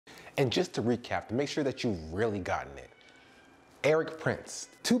And just to recap, to make sure that you've really gotten it, Erik Prince,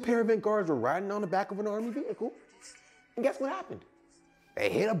 2 paramedic guards were riding on the back of an army vehicle, and guess what happened? They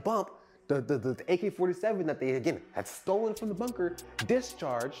hit a bump. The AK-47 that they, again, had stolen from the bunker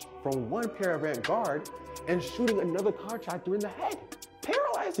discharged from one paramedic guard and shooting another contractor in the head,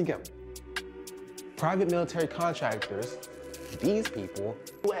 paralyzing him. Private military contractors, these people,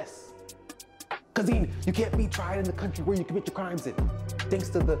 US. Because you can't be tried in the country where you commit your crimes in, thanks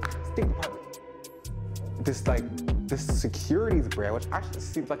to the State Department. This securities brand, which actually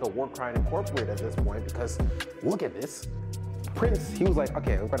seems like a war crime incorporated at this point, because look at this. Prince, he was like,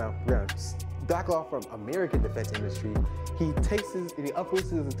 okay, we're gonna back off from American defense industry. He uproots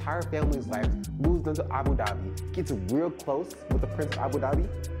his entire family's life, moves them to Abu Dhabi, gets real close with the Prince of Abu Dhabi,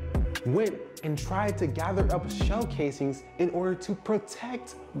 went and tried to gather up shell casings in order to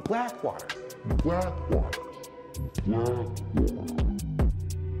protect Blackwater.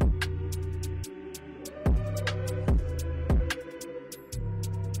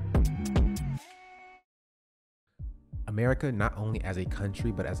 America, not only as a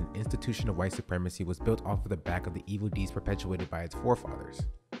country, but as an institution of white supremacy, was built off of the back of the evil deeds perpetuated by its forefathers.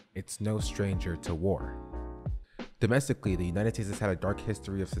 It's no stranger to war. Domestically, the United States has had a dark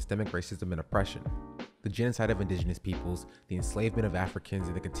history of systemic racism and oppression. The genocide of indigenous peoples, the enslavement of Africans,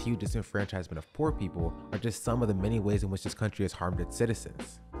 and the continued disenfranchisement of poor people are just some of the many ways in which this country has harmed its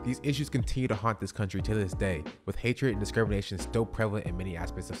citizens. These issues continue to haunt this country to this day, with hatred and discrimination still prevalent in many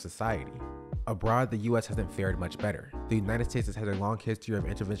aspects of society. Abroad, the US hasn't fared much better. The United States has had a long history of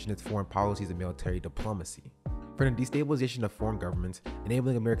interventionist foreign policies and military diplomacy. From the destabilization of foreign governments,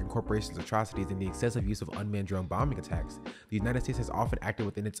 enabling American corporations' atrocities, and the excessive use of unmanned drone bombing attacks, the United States has often acted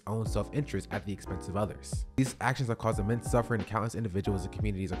within its own self-interest at the expense of others. These actions have caused immense suffering to countless individuals and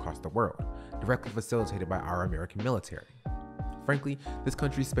communities across the world, directly facilitated by our American military. Frankly, this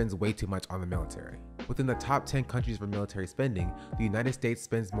country spends way too much on the military. Within the top 10 countries for military spending, the United States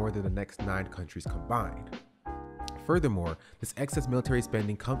spends more than the next 9 countries combined. Furthermore, this excess military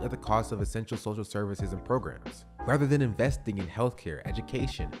spending comes at the cost of essential social services and programs. Rather than investing in healthcare,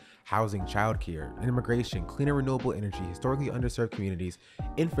 education, housing, childcare, immigration, clean and renewable energy, historically underserved communities,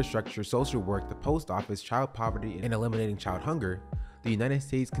 infrastructure, social work, the post office, child poverty, and eliminating child hunger, the United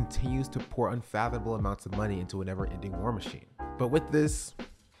States continues to pour unfathomable amounts of money into a never-ending war machine. But with this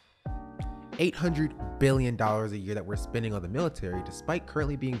 $800 billion a year that we're spending on the military, despite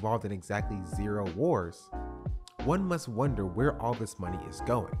currently being involved in exactly 0 wars, one must wonder where all this money is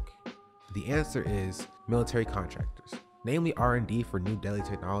going. The answer is military contractors, namely R&D for new deadly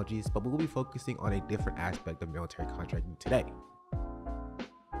technologies, but we will be focusing on a different aspect of military contracting today.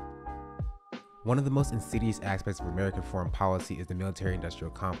 One of the most insidious aspects of American foreign policy is the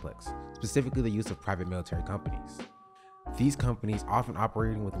military-industrial complex, specifically the use of private military companies. These companies, often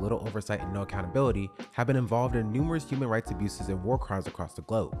operating with little oversight and no accountability, have been involved in numerous human rights abuses and war crimes across the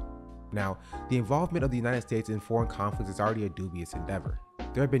globe. Now, the involvement of the United States in foreign conflicts is already a dubious endeavor.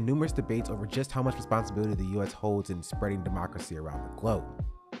 There have been numerous debates over just how much responsibility the US holds in spreading democracy around the globe.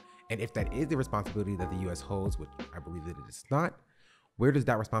 And if that is the responsibility that the US holds, which I believe that it is not, where does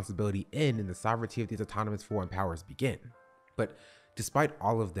that responsibility end and the sovereignty of these autonomous foreign powers begin? But despite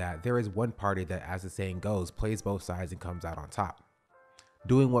all of that, there is one party that, as the saying goes, plays both sides and comes out on top,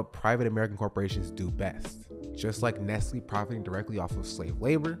 doing what private American corporations do best. Just like Nestle profiting directly off of slave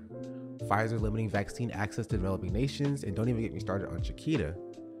labor, Pfizer limiting vaccine access to developing nations, and don't even get me started on Chiquita,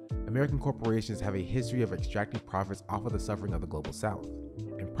 American corporations have a history of extracting profits off of the suffering of the global south,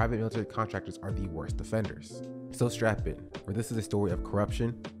 and private military contractors are the worst offenders. So strap in, for this is a story of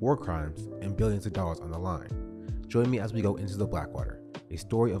corruption, war crimes, and billions of dollars on the line. Join me as we go into the Blackwater, a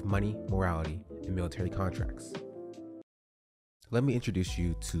story of money, morality, and military contracts. Let me introduce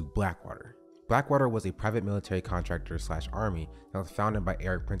you to Blackwater. Blackwater was a private military contractor / army that was founded by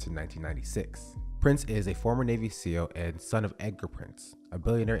Erik Prince in 1996. Prince is a former Navy SEAL and son of Erik Prince, a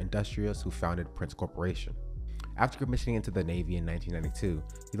billionaire industrialist who founded Prince Corporation. After commissioning into the Navy in 1992,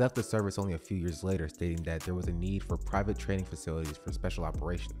 he left the service only a few years later, stating that there was a need for private training facilities for special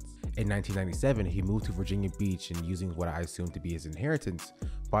operations. In 1997, he moved to Virginia Beach and, using what I assume to be his inheritance,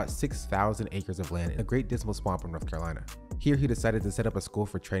 bought 6,000 acres of land in a Great Dismal Swamp in North Carolina. Here, he decided to set up a school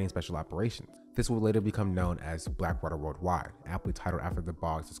for training special operations. This would later become known as Blackwater Worldwide, aptly titled after the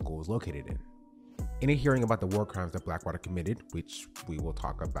bogs the school was located in. In a hearing about the war crimes that Blackwater committed, which we will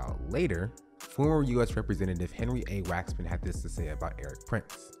talk about later, former US Representative Henry A. Waxman had this to say about Erik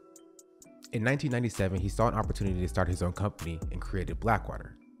Prince. In 1997, he saw an opportunity to start his own company and created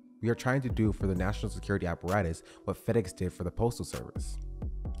Blackwater. We are trying to do for the national security apparatus what FedEx did for the Postal Service,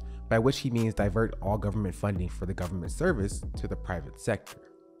 by which he means divert all government funding for the government service to the private sector.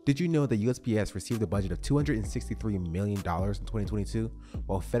 Did you know that USPS received a budget of $263 million in 2022,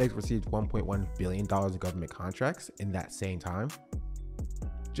 while FedEx received $1.1 billion in government contracts in that same time?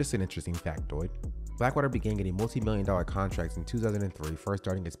 Just an interesting factoid. Blackwater began getting multi-million-dollar contracts in 2003, first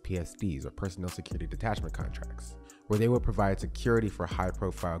starting as PSDs, or Personnel Security Detachment contracts, where they would provide security for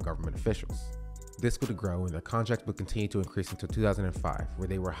high-profile government officials. This would grow and the contracts would continue to increase until 2005, where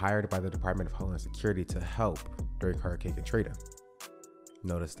they were hired by the Department of Homeland Security to help during Hurricane Katrina.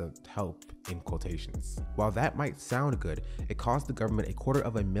 Notice the help in quotations. While that might sound good, it cost the government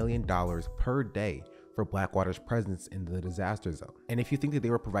 $250,000 per day for Blackwater's presence in the disaster zone. And if you think that they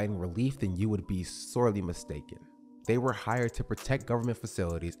were providing relief, then you would be sorely mistaken. They were hired to protect government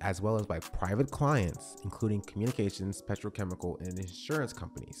facilities as well as by private clients, including communications, petrochemical, and insurance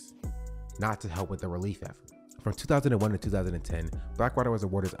companies, not to help with the relief effort. From 2001 to 2010, Blackwater was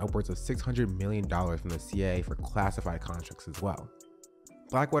awarded upwards of $600 million from the CIA for classified contracts as well.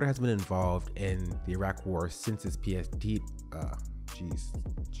 Blackwater has been involved in the Iraq War since its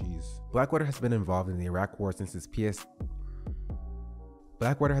Blackwater has been involved in the Iraq War since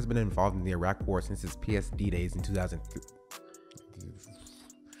its PSD days in 2003.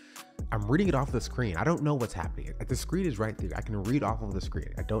 I'm reading it off the screen. I don't know what's happening. The screen is right there. I can read off of the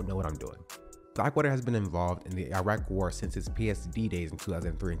screen. I don't know what I'm doing. Blackwater has been involved in the Iraq War since its PSD days in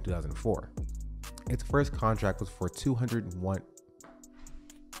 2003 and 2004. Its first contract was for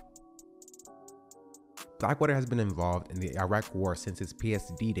Blackwater has been involved in the Iraq War since its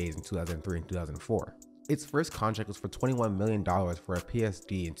PSD days in 2003 and 2004. Its first contract was for $21 million for a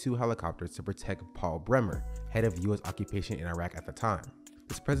PSD and 2 helicopters to protect Paul Bremer, head of U.S. occupation in Iraq at the time.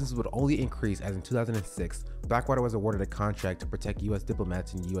 This presence would only increase as in 2006, Blackwater was awarded a contract to protect U.S.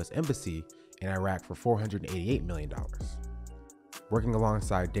 diplomats in the U.S. Embassy in Iraq for $488 million. Working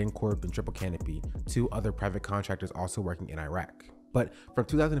alongside DynCorp and Triple Canopy, 2 other private contractors also working in Iraq. But from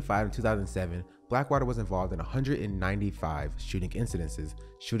 2005 to 2007, Blackwater was involved in 195 shooting incidences,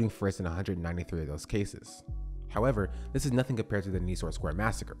 shooting first in 193 of those cases. However, this is nothing compared to the Nisour Square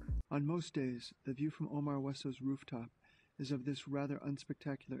massacre. On most days, the view from Omar Wesso's rooftop is of this rather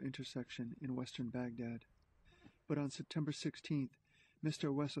unspectacular intersection in western Baghdad. But on September 16th,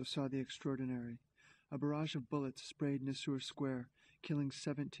 Mr. Wesso saw the extraordinary. A barrage of bullets sprayed Nisour Square, killing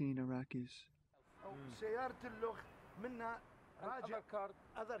 17 Iraqis.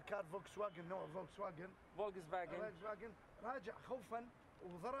 other car Volkswagen نوع Volkswagen راجع خوفا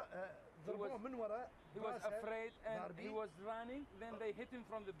ضربوه من وراء. He was afraid and he was running, then they hit him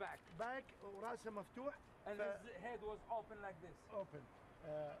from the back وراسه مفتوح and his head was open like this.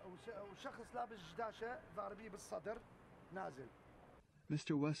 وشخص لابس جداشة ضاربيه بالصدر نازل.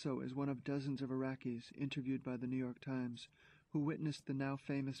 Mr. Wesso is one of dozens of Iraqis interviewed by the New York Times who witnessed the now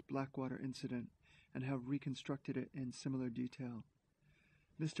famous Blackwater incident and have reconstructed it in similar detail.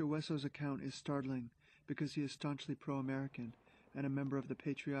 Mr. Wesso's account is startling because he is staunchly pro-American and a member of the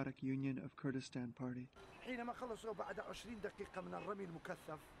Patriotic Union of Kurdistan Party. حينما خلصوا بعد 20 دقيقة من الرمي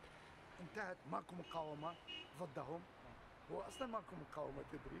المكثف انتهت ماكو مقاومة ضدهم. هو أصلاً ماكو مقاومة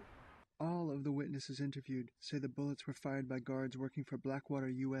تدري. All of the witnesses interviewed say the bullets were fired by guards working for Blackwater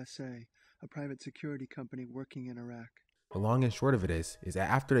USA, a private security company working in Iraq. The long and short of it is that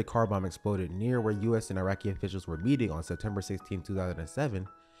after a car bomb exploded near where US and Iraqi officials were meeting on September 16, 2007,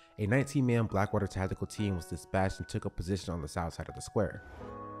 a 19-man Blackwater tactical team was dispatched and took up position on the south side of the square.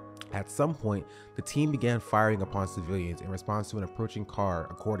 At some point, the team began firing upon civilians in response to an approaching car,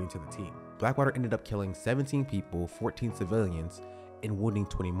 according to the team. Blackwater ended up killing 17 people, 14 civilians, and wounding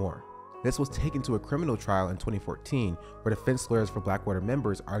 20 more. This was taken to a criminal trial in 2014, where defense lawyers for Blackwater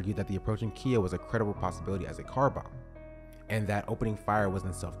members argued that the approaching Kia was a credible possibility as a car bomb, and that opening fire was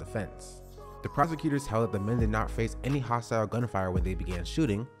in self-defense. The prosecutors held that the men did not face any hostile gunfire when they began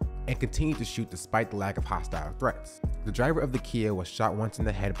shooting, and continued to shoot despite the lack of hostile threats. The driver of the Kia was shot once in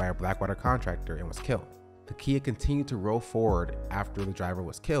the head by a Blackwater contractor and was killed. The Kia continued to roll forward after the driver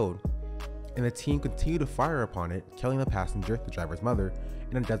was killed, and the team continued to fire upon it, killing the passenger, the driver's mother,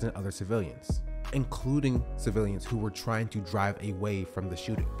 and a dozen other civilians, including civilians who were trying to drive away from the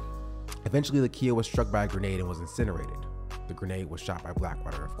shooting. Eventually, the Kia was struck by a grenade and was incinerated. The grenade was shot by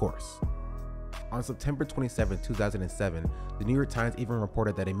Blackwater, of course. On September 27, 2007, the New York Times even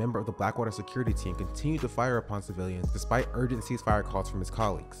reported that a member of the Blackwater security team continued to fire upon civilians despite urgent ceasefire calls from his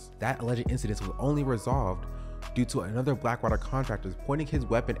colleagues. That alleged incident was only resolved due to another Blackwater contractor pointing his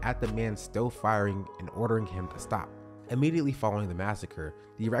weapon at the man still firing and ordering him to stop. Immediately following the massacre,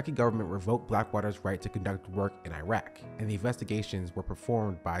 the Iraqi government revoked Blackwater's right to conduct work in Iraq, and the investigations were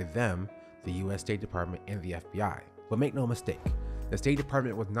performed by them, the US State Department, and the FBI. But make no mistake, the State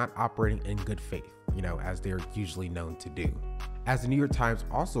Department was not operating in good faith. as they're usually known to do. As the New York Times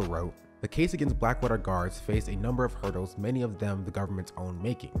also wrote, the case against Blackwater guards faced a number of hurdles, many of them the government's own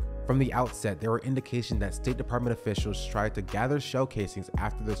making. From the outset, there were indications that State Department officials tried to gather shell casings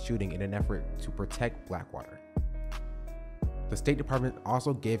after the shooting in an effort to protect Blackwater. The State Department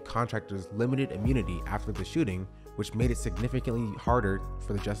also gave contractors limited immunity after the shooting, which made it significantly harder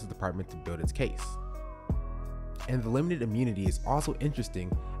for the Justice Department to build its case. And the limited immunity is also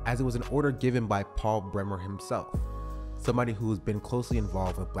interesting as it was an order given by Paul Bremer himself, somebody who has been closely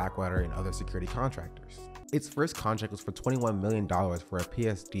involved with Blackwater and other security contractors. Its first contract was for $21 million for a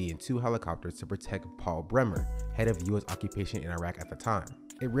PSD and 2 helicopters to protect Paul Bremer, head of US occupation in Iraq at the time.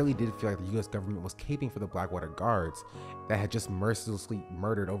 It really did feel like the US government was caping for the Blackwater guards that had just mercilessly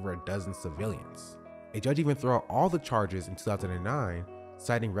murdered over a dozen civilians. A judge even threw out all the charges in 2009,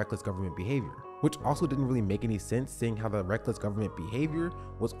 citing reckless government behavior, which also didn't really make any sense seeing how the reckless government behavior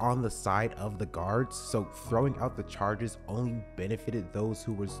was on the side of the guards, so throwing out the charges only benefited those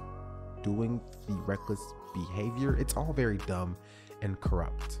who was doing the reckless behavior. It's all very dumb and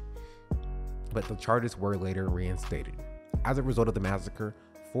corrupt. But the charges were later reinstated. As a result of the massacre,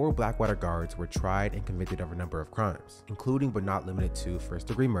 4 Blackwater guards were tried and convicted of a number of crimes, including but not limited to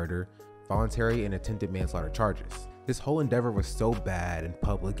first-degree murder, voluntary and attempted manslaughter charges. This whole endeavor was so bad and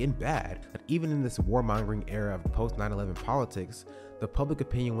public and bad that even in this warmongering era of post 9/11 politics, the public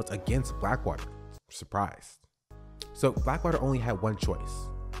opinion was against Blackwater. Surprise. So Blackwater only had one choice.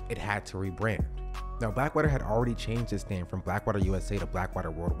 It had to rebrand. Now Blackwater had already changed its name from Blackwater USA to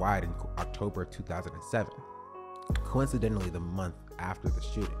Blackwater Worldwide in October 2007, coincidentally the month after the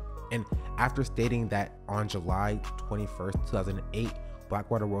shooting. And after stating that on July 21st, 2008,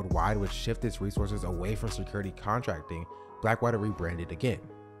 Blackwater Worldwide would shift its resources away from security contracting, Blackwater rebranded again.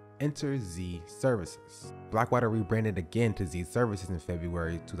 Enter Z Services. Blackwater rebranded again to Z Services in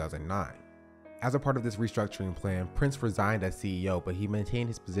February 2009. As a part of this restructuring plan, Prince resigned as CEO, but he maintained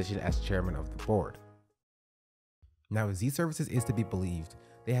his position as chairman of the board. Now, Z Services is to be believed,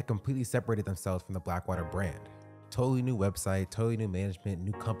 they had completely separated themselves from the Blackwater brand. Totally new website, totally new management,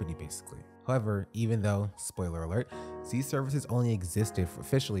 new company basically. However, even though, spoiler alert, Z Services only existed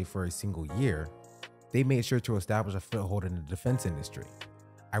officially for a single year, they made sure to establish a foothold in the defense industry.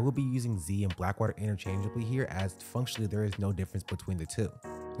 I will be using Z and Blackwater interchangeably here as functionally there is no difference between the two.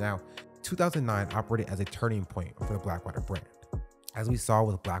 Now, 2009 operated as a turning point for the Blackwater brand. As we saw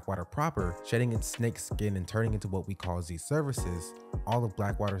with Blackwater proper, shedding its snake skin and turning into what we call Z Services, all of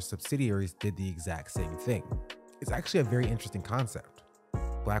Blackwater's subsidiaries did the exact same thing. It's actually a very interesting concept.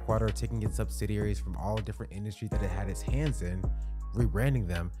 Blackwater taking its subsidiaries from all different industries that it had its hands in, rebranding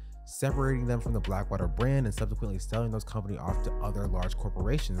them, separating them from the Blackwater brand, and subsequently selling those companies off to other large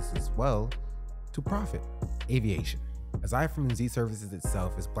corporations as well to profit. Aviation. Aside from Z Services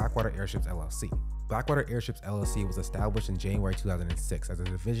itself is Blackwater Airships LLC. Blackwater Airships LLC was established in January 2006 as a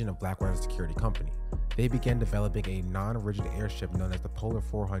division of Blackwater Security Company. They began developing a non-rigid airship known as the Polar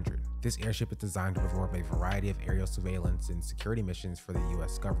 400. This airship is designed to perform a variety of aerial surveillance and security missions for the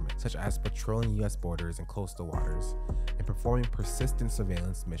US government, such as patrolling US borders and coastal waters, and performing persistent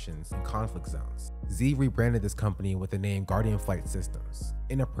surveillance missions in conflict zones. Z rebranded this company with the name Guardian Flight Systems.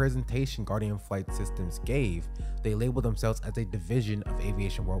 In a presentation Guardian Flight Systems gave, they labeled themselves as a division of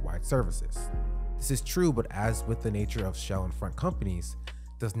Aviation Worldwide Services. This is true, but as with the nature of shell and front companies,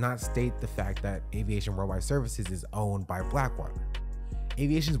 does not state the fact that Aviation Worldwide Services is owned by Blackwater.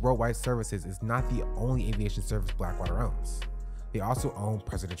 Aviation Worldwide Services is not the only aviation service Blackwater owns. They also own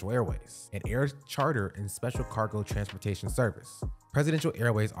Presidential Airways, an air charter and special cargo transportation service. Presidential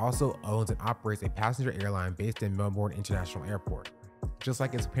Airways also owns and operates a passenger airline based in Melbourne International Airport. Just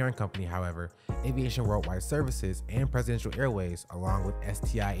like its parent company, however, Aviation Worldwide Services and Presidential Airways, along with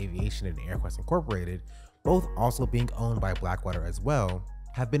STI Aviation and AirQuest Incorporated, both also being owned by Blackwater as well,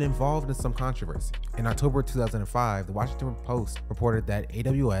 have been involved in some controversy. In October 2005, the Washington Post reported that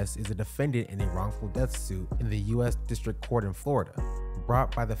AWS is a defendant in a wrongful death suit in the US District Court in Florida,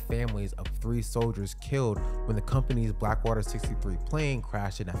 brought by the families of 3 soldiers killed when the company's Blackwater 63 plane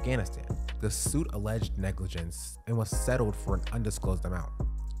crashed in Afghanistan. The suit alleged negligence and was settled for an undisclosed amount.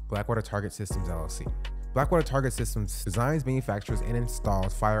 Blackwater Target Systems LLC. Blackwater Target Systems designs, manufactures, and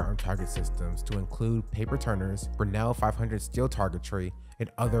installs firearm target systems to include paper turners, Brunel 500 steel targetry, and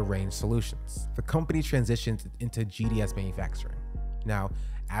other range solutions. The company transitioned into GDS manufacturing. Now,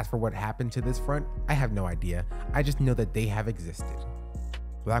 as for what happened to this front, I have no idea. I just know that they have existed.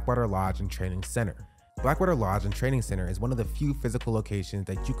 Blackwater Lodge and Training Center. Blackwater Lodge and Training Center is one of the few physical locations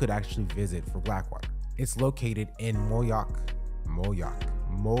that you could actually visit for Blackwater. It's located in Moyock.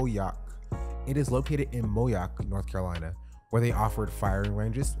 It is located in Moyock, North Carolina, where they offered firing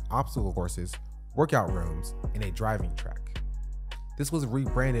ranges, obstacle courses, workout rooms, and a driving track. This was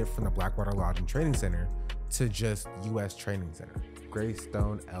rebranded from the Blackwater Lodge and Training Center to just U.S. Training Center,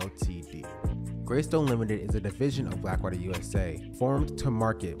 Greystone Ltd. Greystone Limited is a division of Blackwater USA, formed to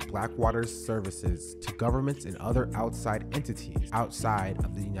market Blackwater's services to governments and other outside entities outside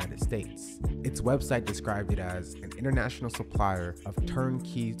of the United States. Its website described it as an international supplier of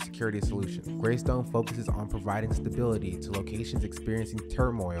turnkey security solutions. Greystone focuses on providing stability to locations experiencing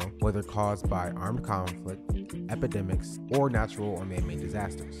turmoil, whether caused by armed conflict, epidemics, or natural or man-made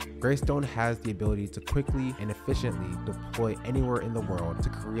disasters. Greystone has the ability to quickly and efficiently deploy anywhere in the world to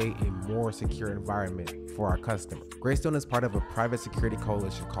create a more secure environment for our customers. Greystone is part of a private security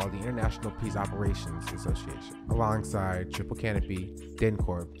coalition called the International Peace Operations Association, alongside Triple Canopy,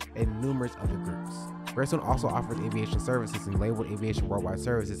 DynCorp, and numerous other groups. Greystone also offers aviation services and labeled Aviation Worldwide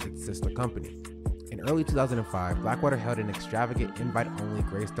Services its sister company. In early 2005, Blackwater held an extravagant invite-only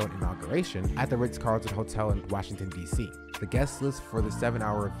Greystone inauguration at the Ritz-Carlton Hotel in Washington, D.C. The guest list for the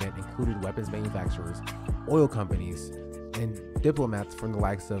 7-hour event included weapons manufacturers, oil companies, and diplomats from the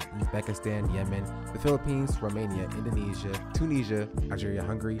likes of Uzbekistan, Yemen, the Philippines, Romania, Indonesia, Tunisia, Algeria,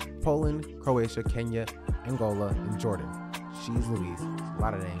 Hungary, Poland, Croatia, Kenya, Angola, and Jordan. She's Louise. A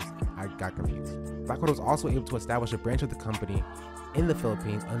lot of names. I got confused. Blackwater was also able to establish a branch of the company in the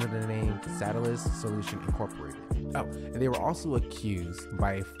Philippines under the name Satellite Solution Incorporated. Oh, and they were also accused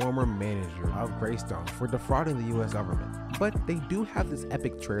by a former manager of Greystone for defrauding the US government. But they do have this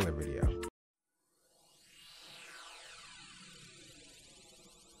epic trailer video.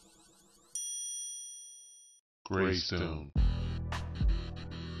 Greystone.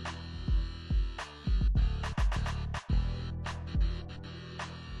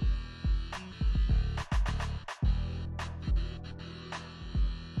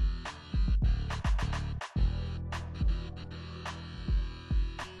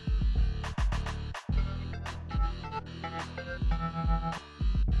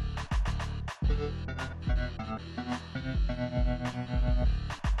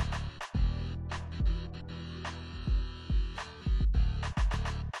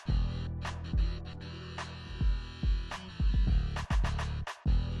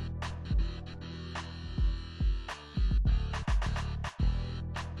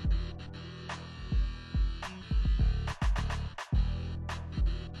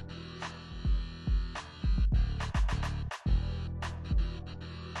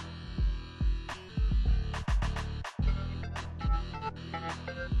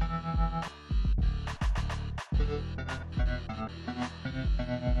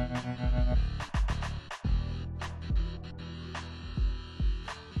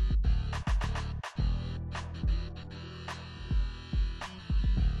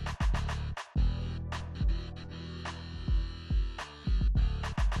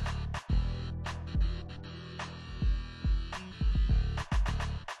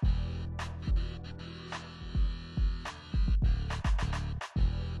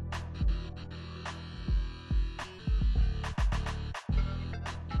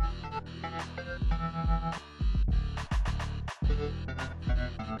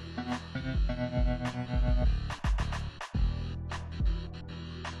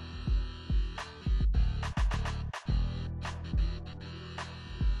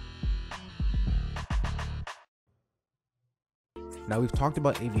 Now we've talked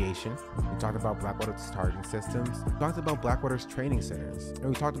about aviation, we talked about Blackwater's targeting systems, we talked about Blackwater's training centers, and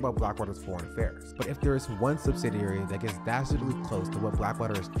we talked about Blackwater's foreign affairs. But if there is one subsidiary that gets dastardly close to what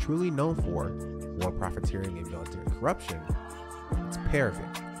Blackwater is truly known for, war profiteering and military corruption, it's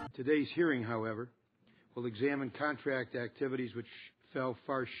Paravet. Today's hearing, however, will examine contract activities which fell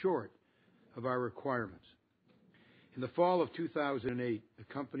far short of our requirements. In the fall of 2008,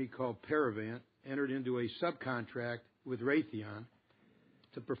 a company called Paravet entered into a subcontract with Raytheon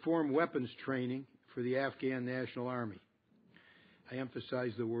to perform weapons training for the Afghan National Army. I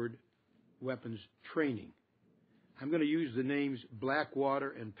emphasize the word weapons training. I'm going to use the names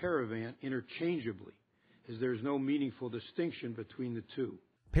Blackwater and Paravet interchangeably, as there is no meaningful distinction between the two.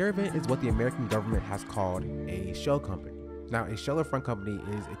 Paravet is what the American government has called a shell company. Now, a shell or front company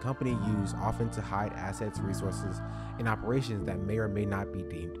is a company used often to hide assets, resources, and operations that may or may not be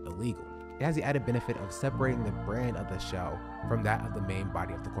deemed illegal. It has the added benefit of separating the brand of the shell from that of the main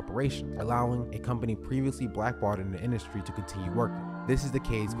body of the corporation, allowing a company previously blackwatered in the industry to continue working. This is the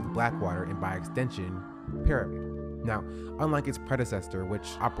case with Blackwater and, by extension, Paravet. Now, unlike its predecessor, which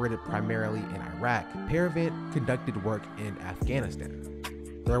operated primarily in Iraq, Paravet conducted work in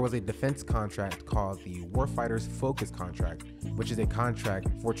Afghanistan. There was a defense contract called the Warfighters Focus Contract, which is a contract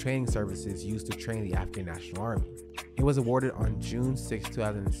for training services used to train the Afghan National Army. It was awarded on June 6,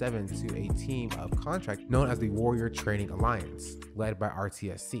 2007 to a team of contract known as the Warrior Training Alliance, led by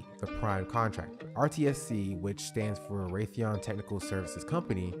RTSC, the prime contractor. RTSC, which stands for Raytheon Technical Services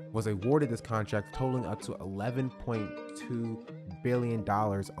Company, was awarded this contract totaling up to $11.2 billion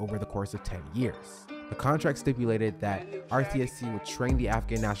over the course of 10 years. The contract stipulated that RTSC would train the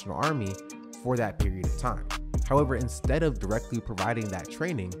Afghan National Army for that period of time. However, instead of directly providing that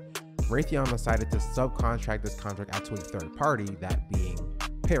training, Raytheon decided to subcontract this contract out to a third party, that being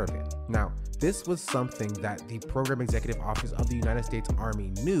Paravan. Now, this was something that the Program Executive Office of the United States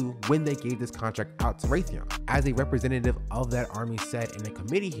Army knew when they gave this contract out to Raytheon. As a representative of that Army said in a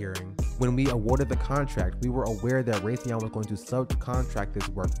committee hearing, when we awarded the contract, we were aware that Raytheon was going to subcontract this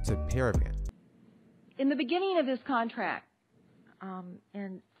work to Paravan. In the beginning of this contract,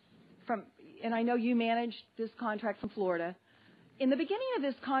 and I know you managed this contract from Florida, in the beginning of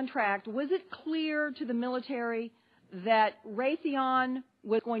this contract, was it clear to the military that Raytheon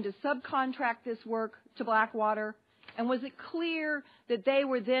was going to subcontract this work to Blackwater? And was it clear that they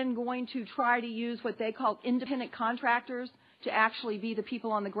were then going to try to use what they called independent contractors to actually be the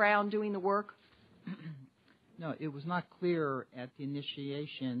people on the ground doing the work? No, it was not clear at the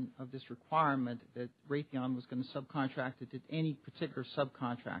initiation of this requirement that Raytheon was going to subcontract it to any particular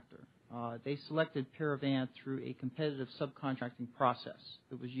subcontractor. They selected Paravan through a competitive subcontracting process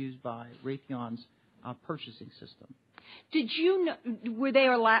that was used by Raytheon's purchasing system. Did you know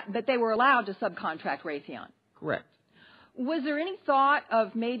that they were allowed to subcontract Raytheon? Correct. Was there any thought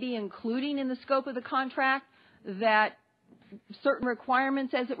of maybe including in the scope of the contract that certain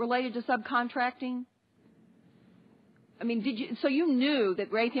requirements as it related to subcontracting? I mean, so you knew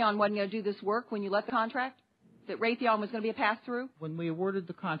that Raytheon wasn't going to do this work when you let the contract? That Raytheon was going to be a pass-through? When we awarded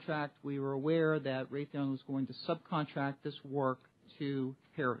the contract, we were aware that Raytheon was going to subcontract this work to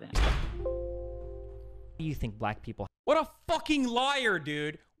Paravan. What do you think black people... What a fucking liar,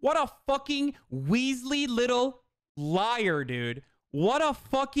 dude. What a fucking Weasley little liar, dude. What a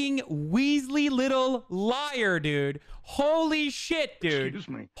fucking Weasley little liar, dude. Holy shit, dude. Excuse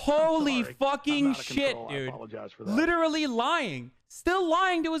me. Holy fucking shit, dude. I apologize for that. Literally lying. Still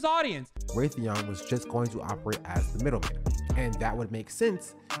lying to his audience. Raytheon was just going to operate as the middleman. And that would make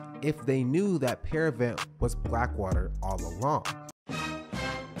sense if they knew that Paravan was Blackwater all along.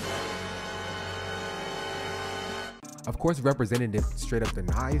 Of course, Representative straight up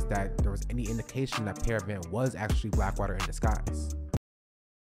denies that there was any indication that Paravan was actually Blackwater in disguise.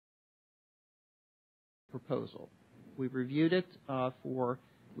 Proposal. We reviewed it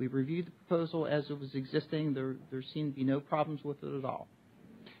we reviewed the proposal as it was existing. There seemed to be no problems with it at all.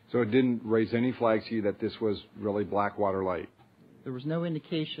 So it didn't raise any flags to you that this was really Blackwater Light? There was no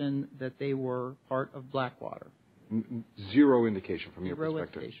indication that they were part of Blackwater. Zero indication from your Zero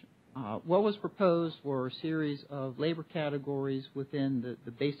perspective? Indication. What was proposed were a series of labor categories within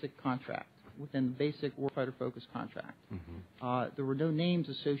the basic contract, within the basic warfighter focus contract. Mm-hmm. There were no names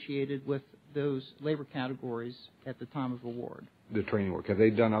associated with those labor categories at the time of award. The training work. Have they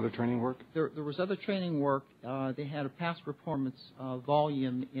done other training work? There was other training work. They had a past performance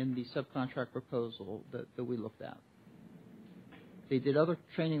volume in the subcontract proposal that we looked at. They did other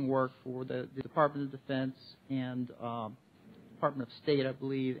training work for the Department of Defense and Department of State, I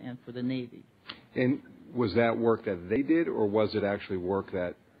believe, and for the Navy. And was that work that they did, or was it actually work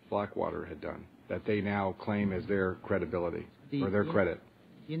that Blackwater had done, that they now claim as their credibility or their credit?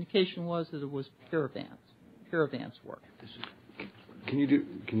 The indication was that it was Paravan's work. Can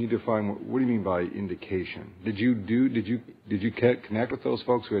you define what do you mean by indication? Did you connect with those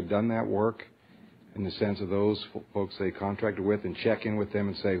folks who had done that work, in the sense of those folks they contracted with, and check in with them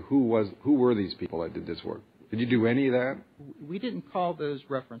and say who were these people that did this work? Did you do any of that? We didn't call those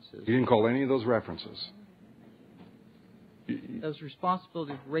references. You didn't call any of those references? That was the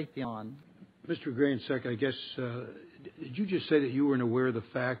responsibility of Raytheon. Mr. Grainsec, I guess, did you just say that you weren't aware of the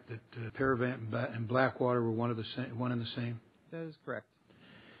fact that Paravan and Blackwater were one and the same? That is correct.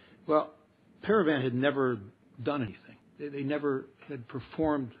 Well, Paravan had never done anything. They never had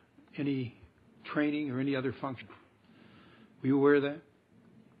performed any training or any other function. Were you aware of that?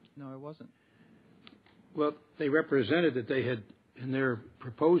 No, I wasn't. Well, they represented that they had, in their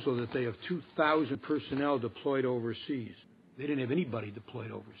proposal, that they have 2,000 personnel deployed overseas. They didn't have anybody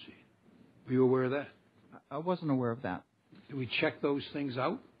deployed overseas. Were you aware of that? I wasn't aware of that. Do we check those things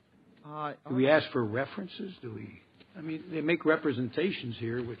out? Do we ask for references? I mean, they make representations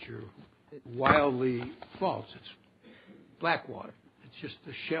here which are wildly false. It's Blackwater. It's just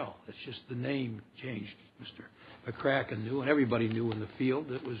the shell. It's just the name changed, Mr. McCracken knew, and everybody knew in the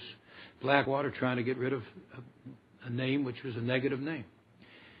field, it was Blackwater trying to get rid of a name which was a negative name.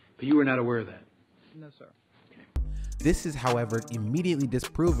 But you were not aware of that? No, sir. This is, however, immediately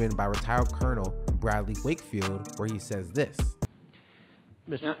disproven by retired Colonel Bradley Wakefield, where he says this.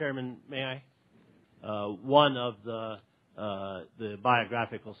 Mr. Chairman, may I? One of the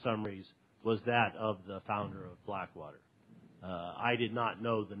biographical summaries was that of the founder of Blackwater. I did not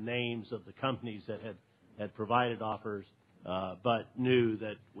know the names of the companies that had provided offers, but knew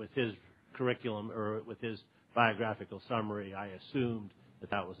that with his curriculum or with his biographical summary, I assumed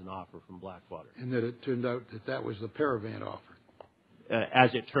that was an offer from Blackwater. And that it turned out that was the Paravant offer.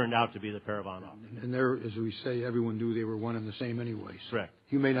 As it turned out to be the Paravant offer. And there, as we say, everyone knew they were one and the same anyway. So correct.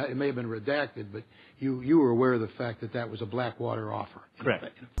 You may not, it may have been redacted, but you were aware of the fact that was a Blackwater offer.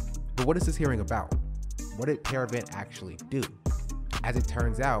 Correct. But what is this hearing about? What did Paravant actually do? As it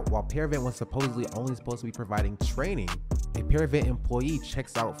turns out, while Paravant was supposedly only supposed to be providing training, a Paravant employee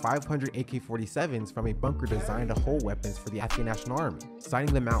checks out 500 AK-47s from a bunker designed to hold weapons for the Afghan National Army,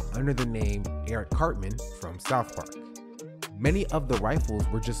 signing them out under the name Eric Cartman from South Park. Many of the rifles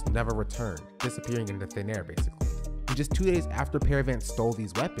were just never returned, disappearing into thin air basically. And just 2 days after Paravant stole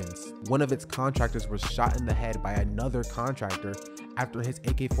these weapons, one of its contractors was shot in the head by another contractor after his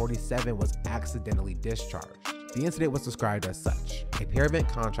AK-47 was accidentally discharged. The incident was described as such. A Paravant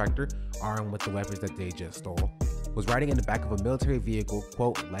contractor, armed with the weapons that they just stole, was riding in the back of a military vehicle,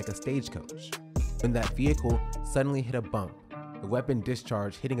 quote, like a stagecoach. When that vehicle suddenly hit a bump, the weapon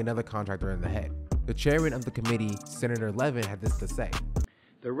discharged, hitting another contractor in the head. The chairman of the committee, Senator Levin, had this to say.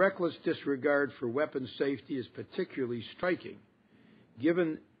 The reckless disregard for weapons safety is particularly striking,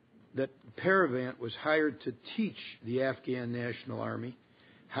 given that Paravant was hired to teach the Afghan National Army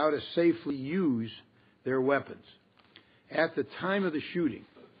how to safely use their weapons. At the time of the shooting,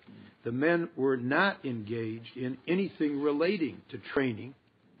 the men were not engaged in anything relating to training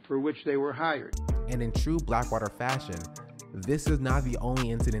for which they were hired. And in true Blackwater fashion, this is not the only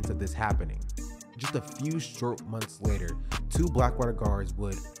incident of this happening. Just a few short months later, 2 Blackwater guards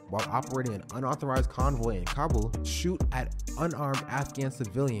would, while operating an unauthorized convoy in Kabul, shoot at unarmed Afghan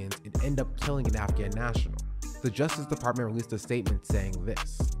civilians and end up killing an Afghan national. The Justice Department released a statement saying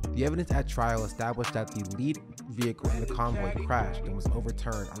this. The evidence at trial established that the lead vehicle in the convoy crashed and was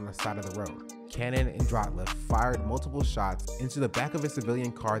overturned on the side of the road. Cannon and Drotliffe fired multiple shots into the back of a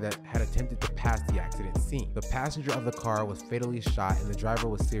civilian car that had attempted to pass the accident scene. The passenger of the car was fatally shot and the driver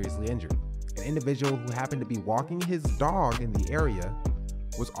was seriously injured. An individual who happened to be walking his dog in the area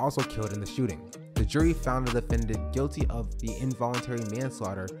was also killed in the shooting. The jury found the defendant guilty of the involuntary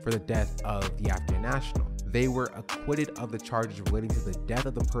manslaughter for the death of the Afghan national. They were acquitted of the charges relating to the death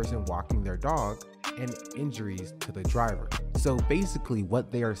of the person walking their dog and injuries to the driver. So basically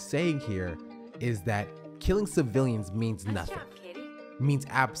what they are saying here is that killing civilians means nothing. Means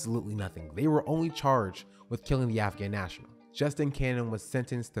absolutely nothing. They were only charged with killing the Afghan national. Justin Cannon was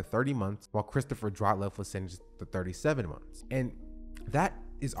sentenced to 30 months, while Christopher Drotliffe was sentenced to 37 months. And that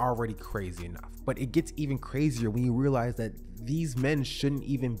is already crazy enough. But it gets even crazier when you realize that these men shouldn't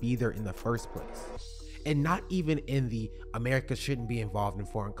even be there in the first place. And not even in the America shouldn't be involved in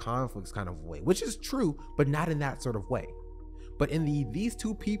foreign conflicts kind of way, which is true, but not in that sort of way. But in these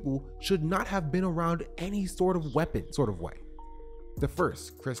 2 people should not have been around any sort of weapon sort of way. The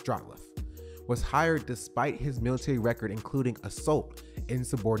first, Chris Drotliffe, was hired despite his military record including assault,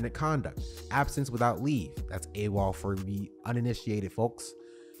 insubordinate conduct, absence without leave, that's AWOL for the uninitiated folks,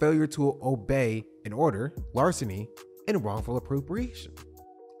 failure to obey an order, larceny, and wrongful appropriation.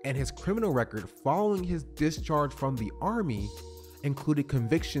 And his criminal record following his discharge from the army included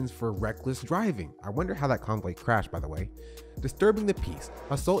convictions for reckless driving. I wonder how that convoy crashed, by the way. Disturbing the peace,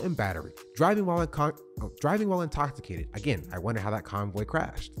 assault and battery, driving while intoxicated. Again, I wonder how that convoy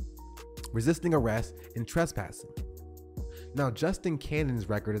crashed. Resisting arrest and trespassing. Now, Justin Cannon's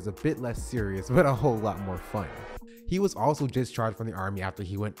record is a bit less serious, but a whole lot more fun. He was also discharged from the army after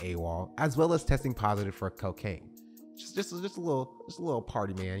he went AWOL, as well as testing positive for cocaine. Just a little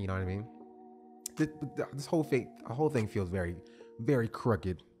party, man. You know what I mean? This whole thing feels very, very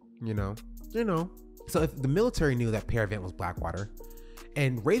crooked. You know. So if the military knew that Paravant was Blackwater,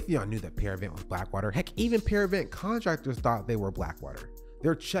 and Raytheon knew that Paravant was Blackwater, heck, even Paravant contractors thought they were Blackwater.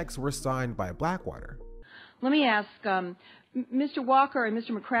 Their checks were signed by Blackwater. Let me ask, Mr. Walker and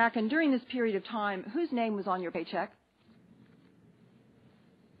Mr. McCracken, during this period of time, whose name was on your paycheck?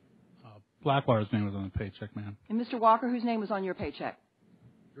 Blackwater's name was on the paycheck, ma'am. And Mr. Walker, whose name was on your paycheck?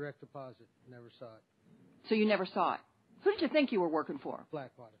 Direct deposit. Never saw it. So you never saw it. Who did you think you were working for?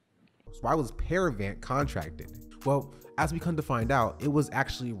 Blackwater. So why was Paravant contracted? Well, as we come to find out, it was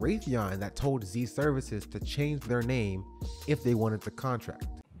actually Raytheon that told Z Services to change their name if they wanted the contract.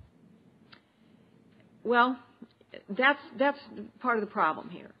 Well, that's part of the problem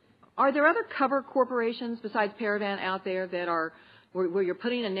here. Are there other cover corporations besides Paravant out there that are where you're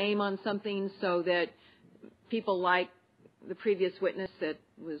putting a name on something so that people like the previous witness that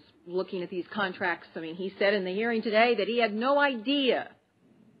was looking at these contracts? I mean, he said in the hearing today that he had no idea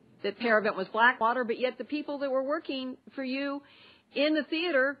that Paravant was Blackwater, but yet the people that were working for you in the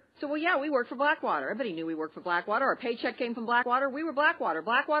theater said, well, yeah, we work for Blackwater. Everybody knew we worked for Blackwater. Our paycheck came from Blackwater. We were Blackwater.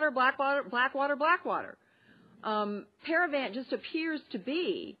 Blackwater, Blackwater, Blackwater, Blackwater. Paravant just appears to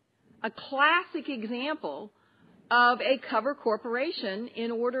be a classic example of a cover corporation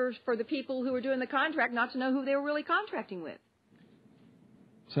in order for the people who were doing the contract not to know who they were really contracting with.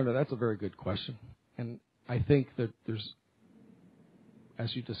 Senator, that's a very good question. And I think that there's,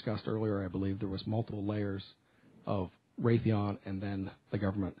 as you discussed earlier, I believe there was multiple layers of Raytheon and then the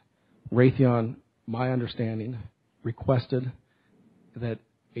government. Raytheon, my understanding, requested that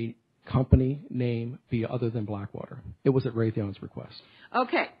a company name be other than Blackwater. It was at Raytheon's request.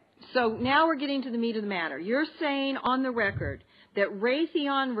 Okay, so now we're getting to the meat of the matter. You're saying on the record that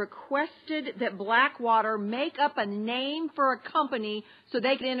Raytheon requested that Blackwater make up a name for a company so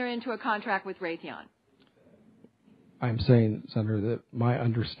they could enter into a contract with Raytheon. I'm saying, Senator, that my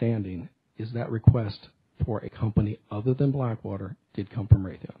understanding is that request for a company other than Blackwater did come from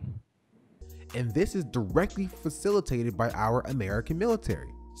Raytheon. And this is directly facilitated by our American military.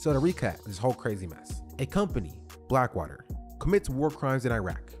 So to recap this whole crazy mess, a company, Blackwater, commits war crimes in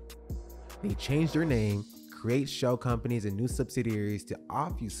Iraq. They change their name, create shell companies and new subsidiaries to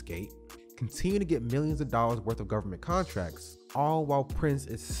obfuscate, continue to get millions of dollars worth of government contracts, all while Prince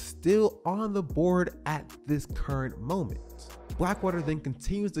is still on the board at this current moment. Blackwater then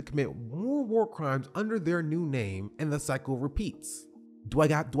continues to commit more war crimes under their new name, and the cycle repeats. Do I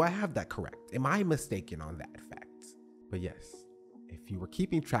have that correct? Am I mistaken on that fact? But yes, if you were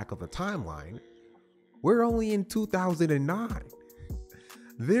keeping track of the timeline, we're only in 2009.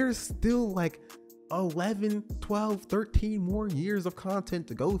 There's still like 11, 12, 13 more years of content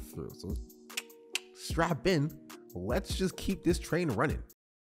to go through. So strap in. Let's just keep this train running.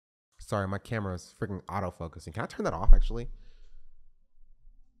 Sorry, my camera is freaking autofocusing. Can I turn that off actually?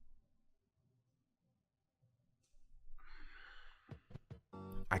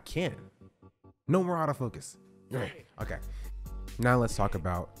 I can. No more autofocus. Okay. Now let's talk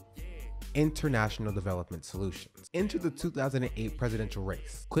about international development solutions. Enter the 2008 presidential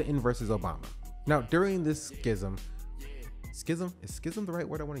race, Clinton versus Obama. Now, during this schism, is schism the right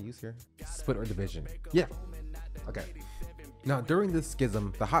word I want to use here? Split or division? Yeah. Okay. Now, during this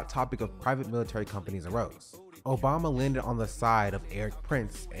schism, the hot topic of private military companies arose. Obama landed on the side of Erik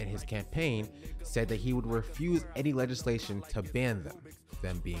Prince, and his campaign said that he would refuse any legislation to ban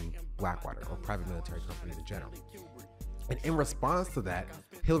them being Blackwater or private military companies in general. And in response to that,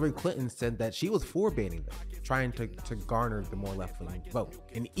 Hillary Clinton said that she was for banning them, trying to garner the more left-wing vote.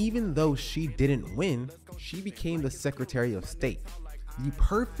 And even though she didn't win, she became the Secretary of State, the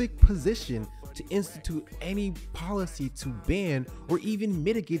perfect position to institute any policy to ban or even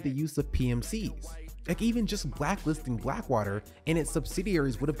mitigate the use of PMCs. Like even just blacklisting Blackwater and its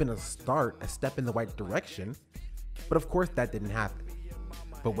subsidiaries would have been a step in the right direction. But of course that didn't happen.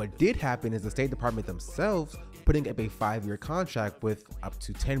 But what did happen is the State Department themselves putting up a 5-year contract with up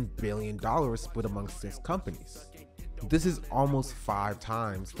to $10 billion split among 6 companies. This is almost 5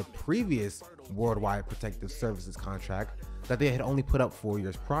 times the previous Worldwide Protective Services contract that they had only put up 4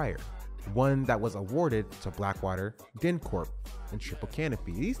 years prior. One that was awarded to Blackwater, DynCorp, and Triple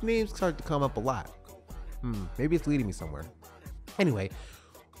Canopy. These names start to come up a lot. Maybe it's leading me somewhere. Anyway,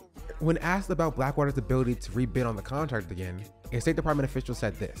 when asked about Blackwater's ability to rebid on the contract again, a State Department official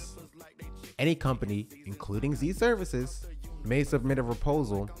said this: any company, including Z Services, may submit a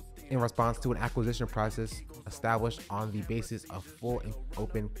proposal in response to an acquisition process established on the basis of full and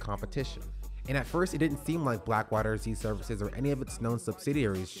open competition. And at first, it didn't seem like Blackwater, Z Services, or any of its known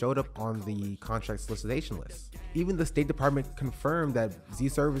subsidiaries showed up on the contract solicitation list. Even the State Department confirmed that Z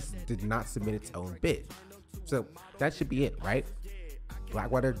Services did not submit its own bid. So that should be it, right?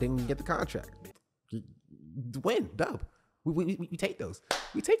 Blackwater didn't get the contract. Win, dub. We take those.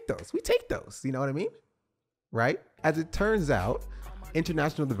 We take those. You know what I mean? Right? As it turns out,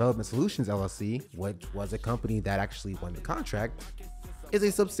 International Development Solutions LLC, which was a company that actually won the contract, is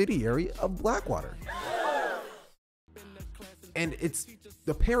a subsidiary of Blackwater. And it's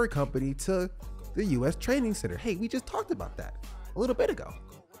the parent company to the U.S. Training Center. Hey, we just talked about that a little bit ago.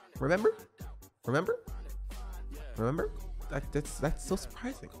 Remember? that's so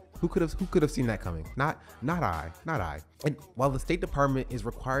surprising. Who could have seen that coming? Not I. And while the State Department is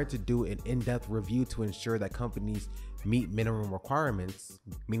required to do an in-depth review to ensure that companies meet minimum requirements,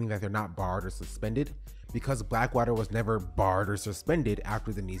 meaning that they're not barred or suspended, because Blackwater was never barred or suspended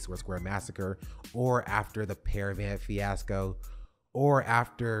after the Nice Square massacre, or after the Paravan fiasco, or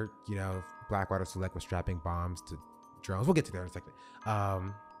after, you know, Blackwater Select was strapping bombs to drones. We'll get to that in a second.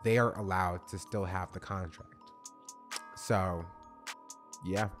 They are allowed to still have the contract. So,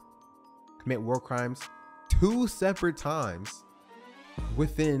 yeah. Commit war crimes 2 separate times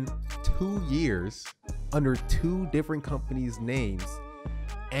within 2 years under 2 different companies' names,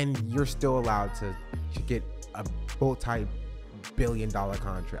 and you're still allowed to get a multi-billion-dollar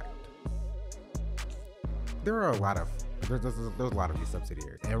contract. There's a lot of these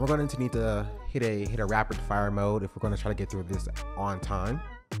subsidiaries, and we're going to need to hit a rapid fire mode if we're going to try to get through this on time.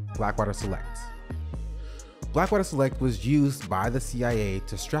 Blackwater Select. Blackwater Select was used by the CIA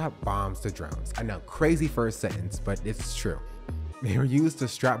to strap bombs to drones. I know, crazy first sentence, but it's true. They were used to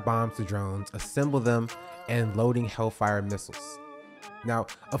strap bombs to drones, assemble them, and loading Hellfire missiles. Now,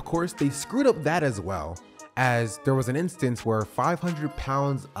 of course, they screwed up that as well, as there was an instance where 500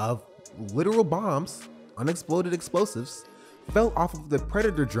 pounds of literal bombs, unexploded explosives, fell off of the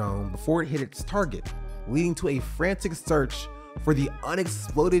Predator drone before it hit its target, leading to a frantic search for the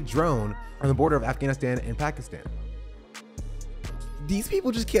unexploded drone on the border of Afghanistan and Pakistan. These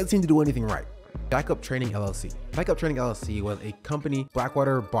people just can't seem to do anything right. Backup Training LLC. Backup Training LLC was a company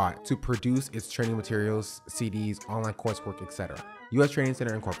Blackwater bought to produce its training materials, CDs, online coursework, etc. U.S. Training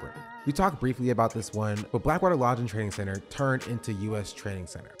Center Incorporated. We talked briefly about this one, but Blackwater Lodge and Training Center turned into U.S. Training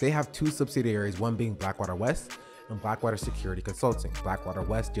Center. They have 2 subsidiaries, one being Blackwater West and Blackwater Security Consulting. Blackwater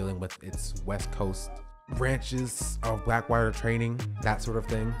West dealing with its West Coast branches of Blackwater training, that sort of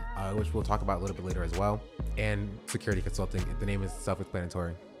thing, which we'll talk about a little bit later as well. And Security Consulting, the name is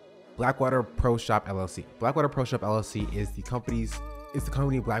self-explanatory. Blackwater Pro Shop LLC. Blackwater Pro Shop LLC is the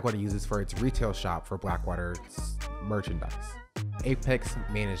company Blackwater uses for its retail shop for Blackwater's merchandise. Apex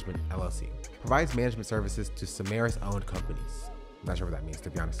Management LLC provides management services to Samaras-owned companies. I'm not sure what that means, to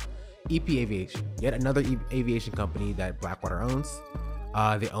be honest. EP Aviation, yet another aviation company that Blackwater owns.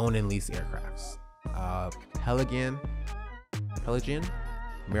 They own and lease aircrafts. Pelagian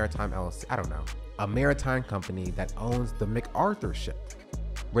Maritime LLC, I don't know. A maritime company that owns the MacArthur ship.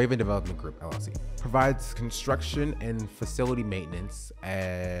 Raven Development Group LLC provides construction and facility maintenance.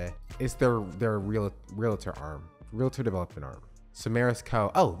 It's their realtor development arm. Samaras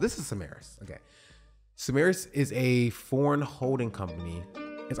Co. Oh, this is Samaras. Okay. Samaras is a foreign holding company.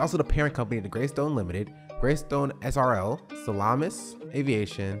 It's also the parent company to Greystone Limited, Greystone SRL, Salamis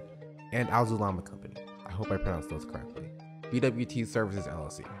Aviation, and Al Zulama Company. I hope I pronounced those correctly. BWT Services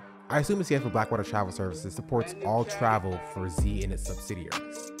LLC. I assume it's for Blackwater Travel Services, supports all travel for Z and its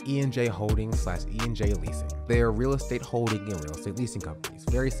subsidiaries. E&J Holdings / E&J Leasing. They are real estate holding and real estate leasing companies.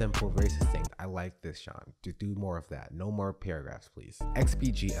 Very simple, very succinct. I like this, Sean. Do more of that. No more paragraphs, please.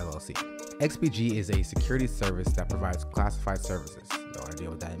 XPG LLC. XPG is a security service that provides classified services. No idea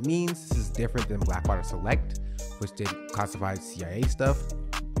what that means. This is different than Blackwater Select, which did classified CIA stuff,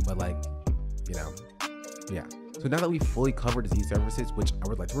 but like, you know, yeah. So now that we've fully covered these services, which I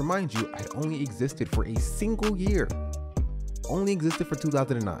would like to remind you had only existed for a single year, only existed for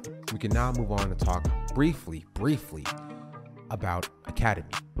 2009, we can now move on to talk briefly about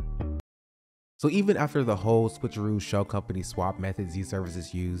Academi. So even after the whole switcheroo shell company swap method Z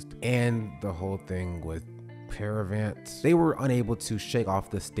services used and the whole thing with Paravant, they were unable to shake off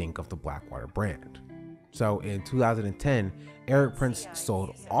the stink of the Blackwater brand. So in 2010, Erik Prince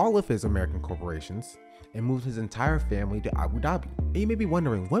sold all of his American corporations and moved his entire family to Abu Dhabi. And you may be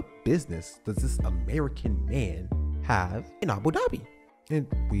wondering, what business does this American man have in Abu Dhabi? And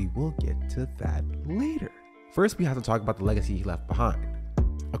we will get to that later. First, we have to talk about the legacy he left behind.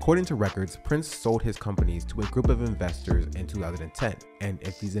 According to records, Prince sold his companies to a group of investors in 2010. And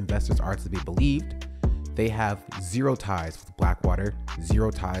if these investors are to be believed, they have 0 ties with Blackwater,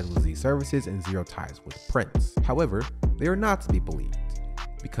 0 ties with Z Services, and 0 ties with Prince. However, they are not to be believed,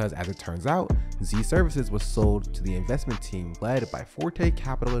 because as it turns out, Z Services was sold to the investment team led by Forte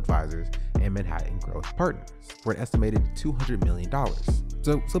Capital Advisors and Manhattan Growth Partners for an estimated $200 million.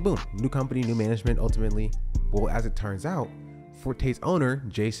 So boom, new company, new management ultimately. Well, as it turns out, Forte's owner,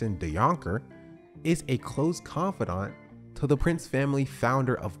 Jason DeYonker, is a close confidant to the Prince family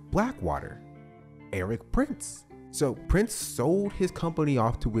founder of Blackwater, Erik Prince. So Prince sold his company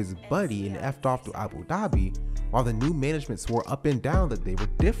off to his buddy and effed off to Abu Dhabi, while the new management swore up and down that they were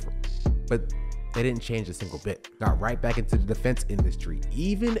different. But They didn't change a single bit. Got right back into the defense industry,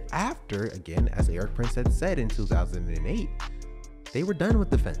 even after, again, as Erik Prince had said in 2008, they were done with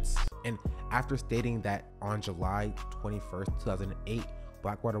defense. And after stating that on July 21st, 2008,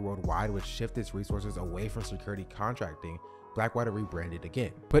 Blackwater Worldwide would shift its resources away from security contracting, Blackwater rebranded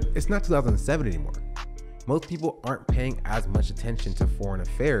again. But it's not 2007 anymore. Most people aren't paying as much attention to foreign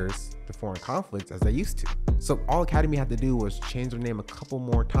affairs, to foreign conflicts, as they used to. So all Academi had to do was change their name a couple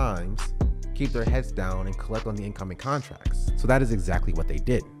more times, keep their heads down, and collect on the incoming contracts. So that is exactly what they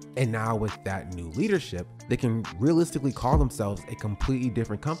did. And now with that new leadership, they can realistically call themselves a completely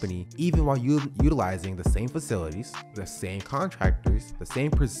different company, even while utilizing the same facilities, the same contractors, the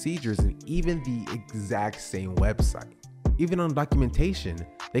same procedures, and even the exact same website. Even on documentation,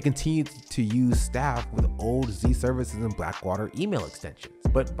 they continue to use staff with old Z services and Blackwater email extensions.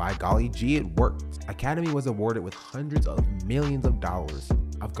 But by golly gee, it worked. Academi was awarded with hundreds of millions of dollars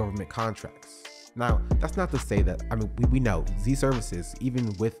of government contracts. Now, that's not to say that, I mean, we know Z services,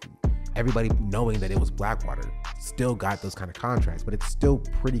 even with everybody knowing that it was Blackwater, still got those kind of contracts, but it's still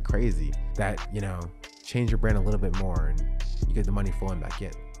pretty crazy that, you know, change your brand a little bit more and you get the money flowing back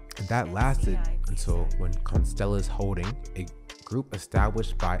in. And that lasted until when Constellas Holding, a group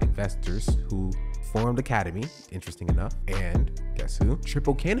established by investors who formed Academi, interesting enough, and guess who?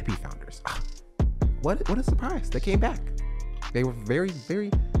 Triple Canopy founders. What a surprise, they came back. They were very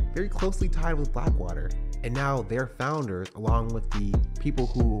closely tied with Blackwater, and now their founders, along with the people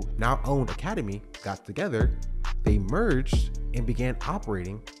who now owned Academi, got together, they merged and began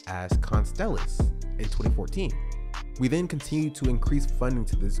operating as Constellas in 2014. We then continued to increase funding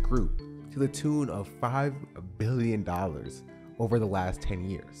to this group to the tune of $5 billion over the last 10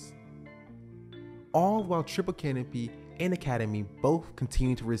 years. All while Triple Canopy and Academi both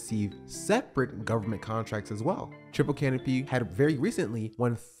continue to receive separate government contracts as well. Triple Canopy had very recently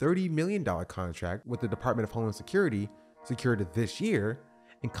won a $30 million contract with the Department of Homeland Security secured this year,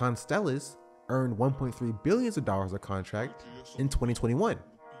 and Constellas earned $1.3 billion of contract in 2021.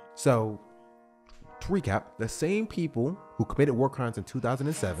 So, to recap, the same people who committed war crimes in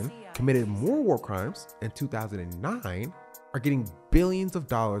 2007, committed more war crimes in 2009, are getting billions of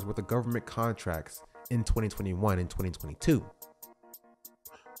dollars worth of government contracts in 2021 and 2022.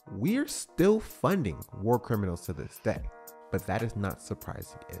 We're still funding war criminals to this day, but that is not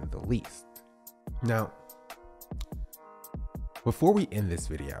surprising in the least. Now, before we end this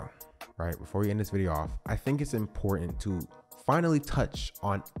video, right, before we end this video off, I think it's important to finally touch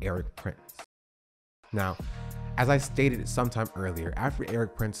on Erik Prince. Now, as I stated sometime earlier, after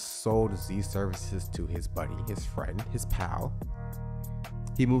Erik Prince sold Z services to his buddy, his friend, his pal,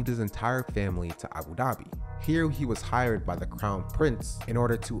 he moved his entire family to Abu Dhabi. Here he was hired by the Crown Prince in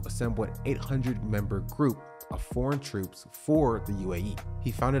order to assemble an 800-member group of foreign troops for the UAE.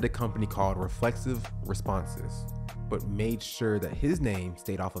 He founded a company called Reflexive Responses, but made sure that his name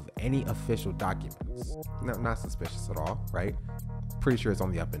stayed off of any official documents. Not suspicious at all, right? Pretty sure it's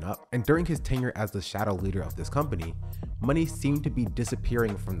on the up and up. And during his tenure as the shadow leader of this company, money seemed to be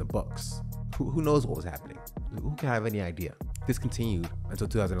disappearing from the books. Who knows what was happening? Who can have any idea? This continued until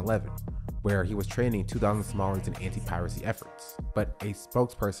 2011, where he was training 2,000 Somalis in anti-piracy efforts. But a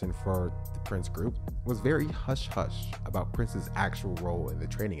spokesperson for the Prince Group was very hush-hush about Prince's actual role in the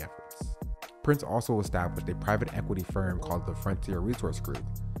training efforts. Prince also established a private equity firm called the Frontier Resource Group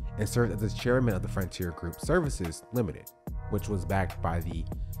and served as the chairman of the Frontier Group Services Limited, which was backed by the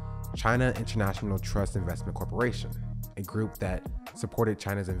China International Trust Investment Corporation, a group that supported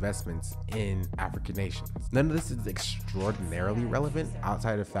China's investments in African nations. None of this is extraordinarily relevant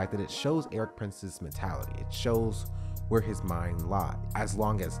outside of the fact that it shows Erik Prince's mentality. It shows where his mind lies. As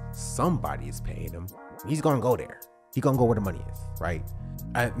long as somebody is paying him, he's gonna go there. He's gonna go where the money is, right?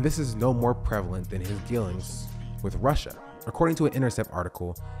 And this is no more prevalent than his dealings with Russia. According to an Intercept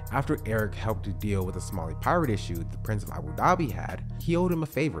article, after Erik helped to deal with the Somali pirate issue the Prince of Abu Dhabi had, he owed him a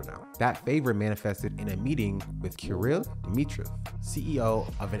favor now. That favor manifested in a meeting with Kirill Dmitriev,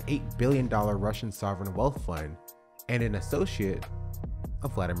 CEO of an $8 billion Russian sovereign wealth fund and an associate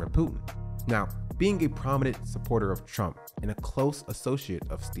of Vladimir Putin. Now, being a prominent supporter of Trump and a close associate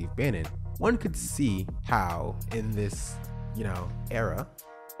of Steve Bannon, one could see how in this, era,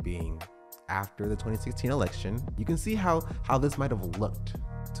 being after the 2016 election, you can see how this might have looked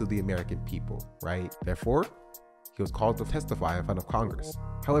to the American people, right? Therefore, he was called to testify in front of Congress.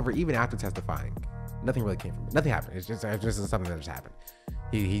 However, even after testifying, nothing really came from it. Nothing happened. It's just something that just happened.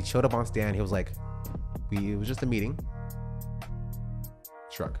 He showed up on stand. He was like, it was just a meeting.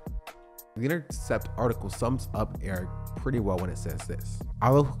 Shrug. The Intercept article sums up Erik pretty well when it says this.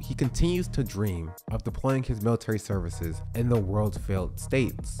 Although he continues to dream of deploying his military services in the world's failed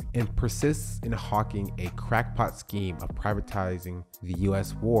states and persists in hawking a crackpot scheme of privatizing the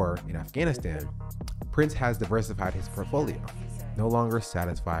US war in Afghanistan, Prince has diversified his portfolio. No longer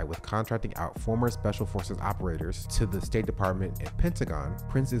satisfied with contracting out former Special Forces operators to the State Department and Pentagon,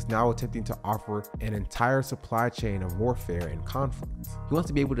 Prince is now attempting to offer an entire supply chain of warfare and conflict. He wants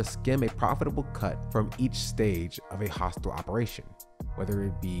to be able to skim a profitable cut from each stage of a hostile operation, whether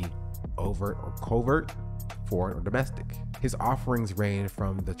it be overt or covert, foreign or domestic. His offerings range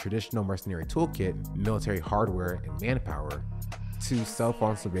from the traditional mercenary toolkit, military hardware and manpower, to cell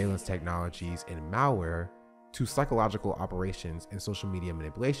phone surveillance technologies and malware, to psychological operations and social media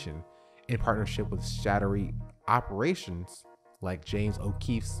manipulation in partnership with shadowy operations like James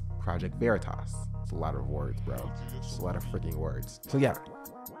O'Keefe's Project Veritas. It's a lot of words, bro. It's a lot of freaking words. So yeah,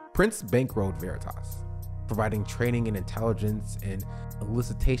 Prince bankrolled Veritas, providing training and intelligence and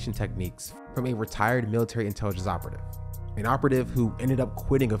elicitation techniques from a retired military intelligence operative. An operative who ended up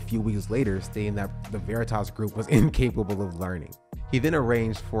quitting a few weeks later, stating that the Veritas group was incapable of learning. He then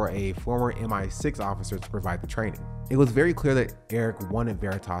arranged for a former MI6 officer to provide the training. It was very clear that Erik wanted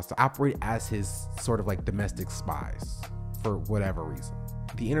Veritas to operate as his sort of like domestic spies for whatever reason.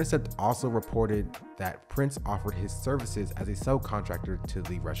 The Intercept also reported that Prince offered his services as a subcontractor to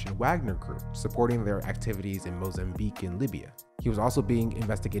the Russian Wagner group, supporting their activities in Mozambique and Libya. He was also being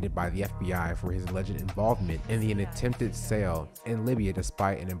investigated by the FBI for his alleged involvement in the attempted sale in Libya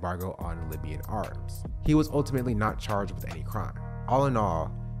despite an embargo on Libyan arms. He was ultimately not charged with any crime. All in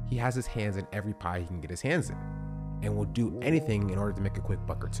all, he has his hands in every pie he can get his hands in, and will do anything in order to make a quick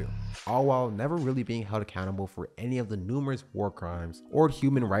buck or two, all while never really being held accountable for any of the numerous war crimes or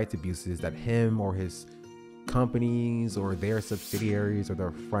human rights abuses that him or his companies or their subsidiaries or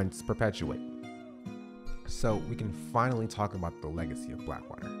their fronts perpetuate. So we can finally talk about the legacy of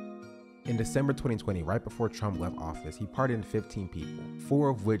Blackwater. In December 2020, right before Trump left office, he pardoned 15 people, 4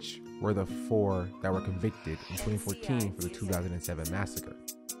 of which were the 4 that were convicted in 2014 for the 2007 massacre.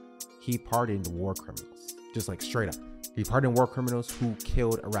 He pardoned war criminals, just like straight up. He pardoned war criminals who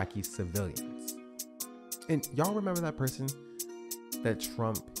killed Iraqi civilians. And y'all remember that person that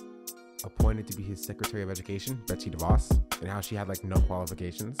Trump appointed to be his Secretary of Education, Betsy DeVos, and how she had like no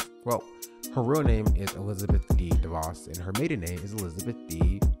qualifications? Well, her real name is Elizabeth D. DeVos, and her maiden name is Elizabeth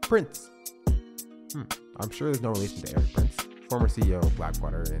D. Prince. I'm sure there's no relation to Erik Prince, former CEO of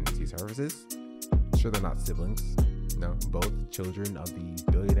Blackwater and Sea Services. I'm sure they're not siblings. No, both children of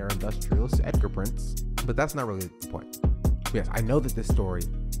the billionaire industrialist Edgar Prince. But that's not really the point. Yes, I know that this story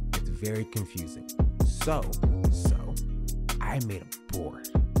is very confusing. So I made a board.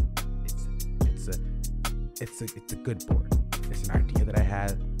 It's a good board. It's an idea that I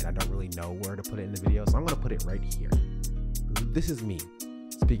had, and I don't really know where to put it in the video, so I'm gonna put it right here. This is me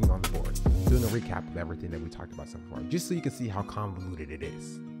speaking on the board, doing a recap of everything that we talked about so far, just so you can see how convoluted it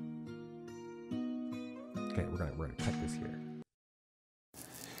is. Okay, we're gonna cut this here.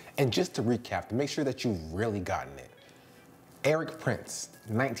 And just to recap, to make sure that you've really gotten it, Erik Prince,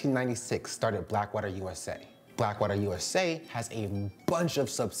 1996, started Blackwater USA. Blackwater USA has a bunch of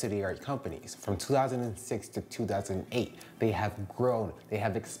subsidiary companies. From 2006 to 2008, they have grown, they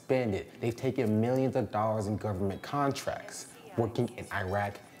have expanded, they've taken millions of dollars in government contracts, working in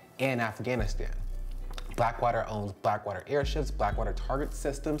Iraq and Afghanistan. Blackwater owns Blackwater Airships, Blackwater Target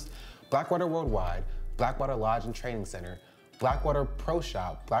Systems, Blackwater Worldwide, Blackwater Lodge and Training Center, Blackwater Pro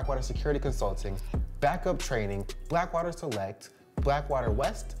Shop, Blackwater Security Consulting, Backup Training, Blackwater Select, Blackwater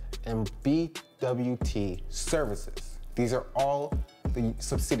West, and BWT Services. These are all the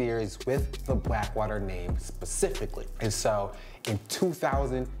subsidiaries with the Blackwater name specifically. And so in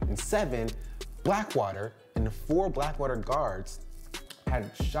 2007, Blackwater and 4 Blackwater guards had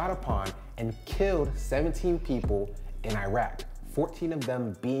shot upon and killed 17 people in Iraq, 14 of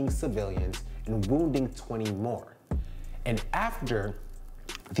them being civilians and wounding 20 more. And after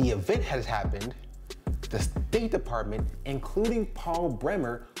the event has happened, the State Department, including Paul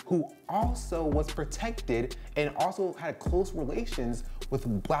Bremer, who also was protected and also had close relations with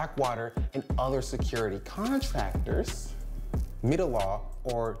Blackwater and other security contractors, made a law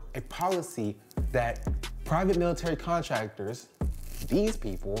or a policy that private military contractors, these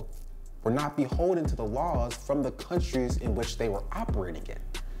people, were not beholden to the laws from the countries in which they were operating in.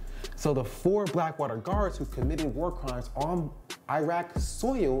 So the 4 Blackwater guards who committed war crimes on Iraq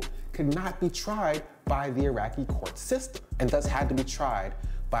soil could not be tried by the Iraqi court system, and thus had to be tried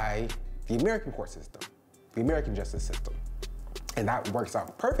by the American court system, the American justice system. And that works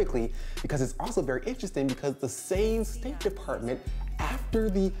out perfectly because it's also very interesting because the same State Department after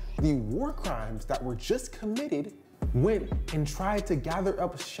the war crimes that were just committed, went and tried to gather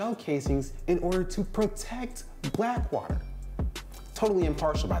up shell casings in order to protect Blackwater. Totally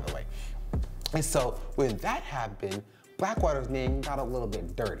impartial, by the way. And so when that happened, Blackwater's name got a little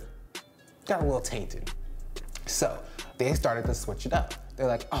bit dirty, got a little tainted. So they started to switch it up. They're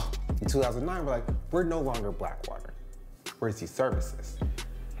like, oh, in 2009, we're like, we're no longer Blackwater, we're Z Services.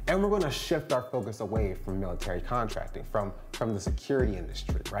 And we're gonna shift our focus away from military contracting, from the security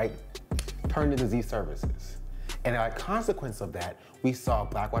industry, right? Turn into Z Services. And as a consequence of that, we saw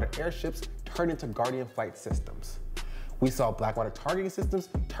Blackwater airships turn into Guardian flight systems. We saw Blackwater targeting systems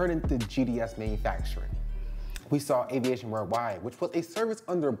turn into GDS manufacturing. We saw Aviation Worldwide, which was a service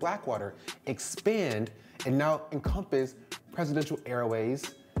under Blackwater, expand and now encompass Presidential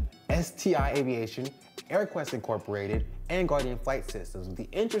Airways, STI Aviation, AirQuest Incorporated, and Guardian Flight Systems. The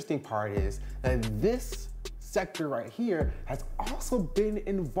interesting part is that this sector right here has also been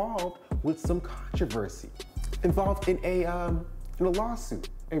involved with some controversy, involved in a lawsuit,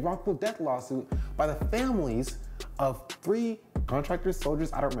 a wrongful death lawsuit by the families of 3 contractor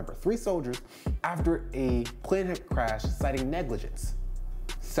soldiers, I don't remember, 3 soldiers after a plane had crashed citing negligence,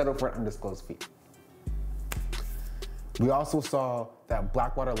 settled for an undisclosed fee. We also saw that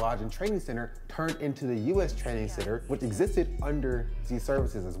Blackwater Lodge and Training Center turned into the U.S. Training Center, which existed under Z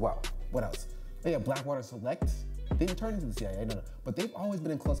Services as well. What else? They had Blackwater Select. They didn't turn into the CIA, no, but they've always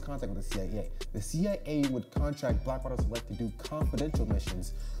been in close contact with the CIA. The CIA would contract Blackwater Select to do confidential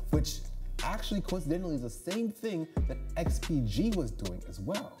missions, which actually coincidentally is the same thing that XPG was doing as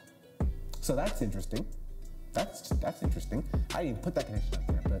well. So that's interesting. That's interesting. I didn't put that connection up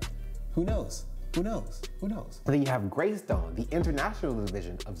there, but who knows? Who knows? Who knows? And then you have Greystone, the international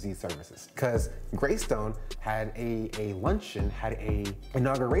division of Z Services, because Greystone had a luncheon, had a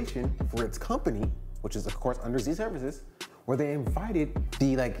inauguration for its company, which is of course under Z Services, where they invited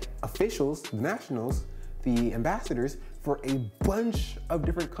the officials, the nationals, the ambassadors for a bunch of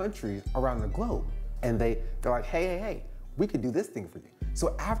different countries around the globe. And they're like, hey, we could do this thing for you.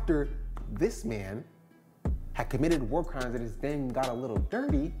 So after this man had committed war crimes that his name got a little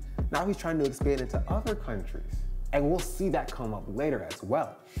dirty, now he's trying to expand into other countries. And we'll see that come up later as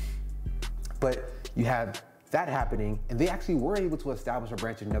well. But you have that happening, and they actually were able to establish a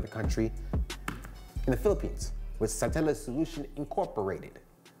branch in another country in the Philippines with Satella Solution Incorporated.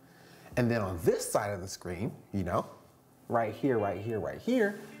 And then on this side of the screen, right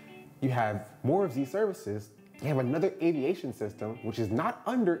here, you have more of Z Services. You have another aviation system, which is not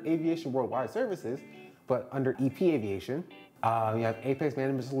under Aviation Worldwide Services, but under EP Aviation. You have Apex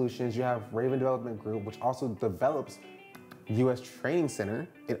Management Solutions, you have Raven Development Group, which also develops U.S. Training Center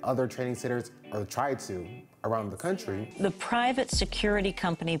and other training centers, or tried to, around the country. The private security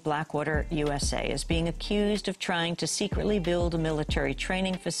company Blackwater USA is being accused of trying to secretly build a military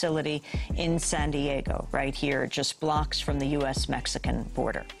training facility in San Diego, right here, just blocks from the U.S.-Mexican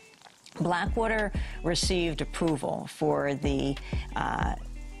border. Blackwater received approval for the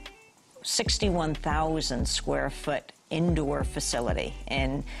 61,000 square foot indoor facility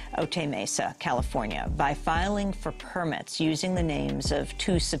in Otay Mesa, California, by filing for permits using the names of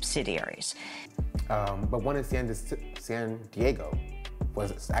 2 subsidiaries. But one in San Diego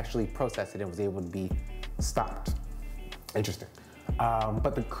was actually processed and was able to be stopped. Interesting.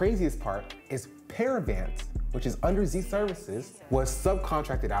 But the craziest part is Paravant, which is under Z Services, was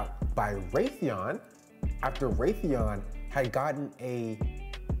subcontracted out by Raytheon after Raytheon had gotten a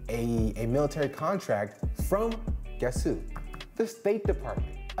military contract from, guess who? The State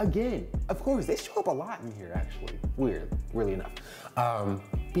Department. Again, of course, they show up a lot in here, actually. Weirdly enough. But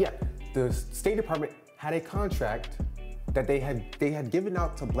yeah, the State Department had a contract that they had given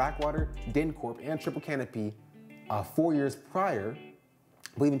out to Blackwater, DynCorp, and Triple Canopy 4 years prior,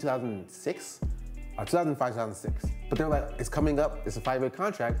 I believe in 2006, 2005, 2006. But they're like, it's coming up, it's a 5-year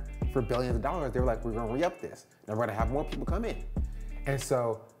contract for billions of dollars. They were like, we're gonna re-up this. Now we're gonna have more people come in. And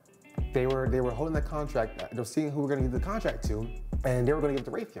so they were holding that contract, they're seeing who we're gonna give the contract to, and they were gonna give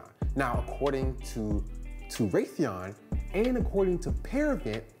it to Raytheon. Now, according to Raytheon, and according to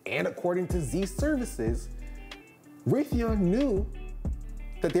Paravant, and according to Z Services, Raytheon knew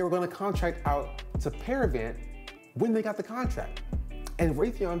that they were gonna contract out to Paravant when they got the contract. And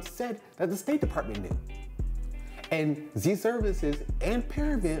Raytheon said that the State Department knew. And Z Services and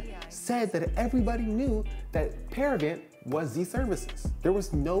Paravant said that everybody knew that Paravant was Z Services. There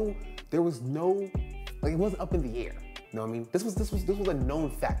was no, like, it wasn't up in the air. You know what I mean? This was a known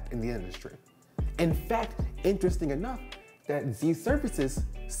fact in the industry. In fact, interesting enough, that Z Services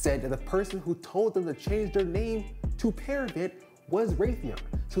said that the person who told them to change their name to Paravant was Raytheon.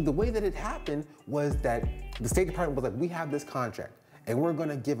 So the way that it happened was that the State Department was like, we have this contract. and we're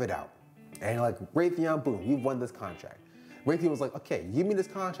gonna give it out. And like Raytheon, boom, you won this contract. Raytheon was like, okay, give me this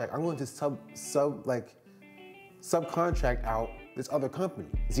contract. I'm going to subcontract out this other company,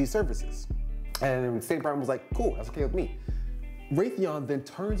 Z Services. And the State Department was like, cool, that's okay with me. Raytheon then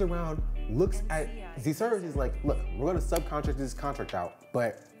turns around, looks at Z Services like, look, we're gonna subcontract this contract out,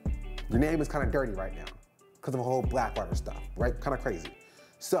 but your name is kind of dirty right now because of the whole Blackwater stuff, right? Kind of crazy.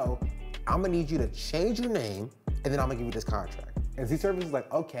 So I'm gonna need you to change your name and then I'm gonna give you this contract. And Z Services is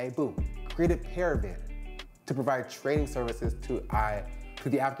like, okay, boom, created Paravan to provide training services to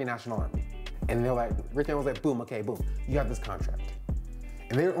the Afghan National Army. And they're like, Raytheon was like, boom, okay, boom, you have this contract.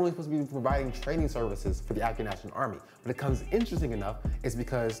 And they're only supposed to be providing training services for the Afghan National Army. But it becomes interesting enough is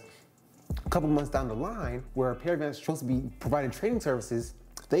because a couple months down the line, where Paravan is supposed to be providing training services,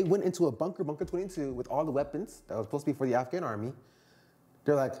 they went into a bunker 22, with all the weapons that was supposed to be for the Afghan Army.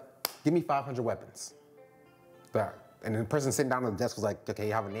 They're like, give me 500 weapons. And the person sitting down at the desk was like, okay,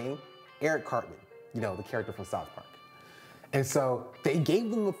 you have a name? Eric Cartman, you know, the character from South Park. And so they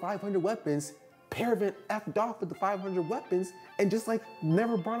gave them the 500 weapons. Paravan effed off with the 500 weapons and just like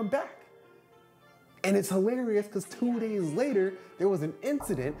never brought them back. And it's hilarious because 2 days later, there was an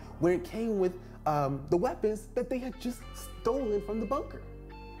incident where it came with the weapons that they had just stolen from the bunker.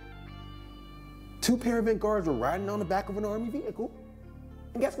 2 Paravan guards were riding on the back of an army vehicle.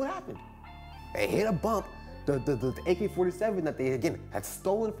 And guess what happened? They hit a bump. The AK-47 that they, again, had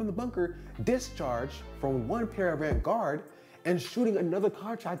stolen from the bunker discharged from one Paravan guard and shooting another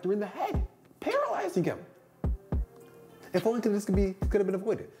contractor in the head, paralyzing him. If only this could have been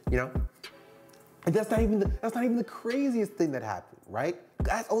avoided, you know? And that's not even the craziest thing that happened, right?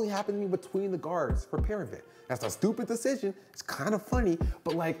 That's only happening between the guards for Paravan. That's a stupid decision. It's kind of funny,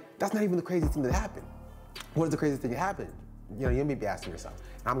 but like, that's not even the craziest thing that happened. What is the craziest thing that happened? You know, you may be asking yourself.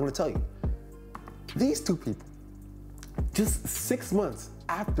 And I'm gonna tell you. These 2 people, just 6 months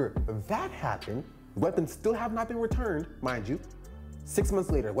after that happened, weapons still have not been returned, mind you. 6 months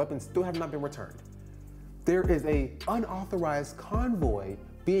later, weapons still have not been returned. There is an unauthorized convoy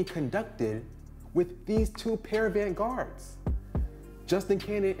being conducted with these 2 Paravan guards, Justin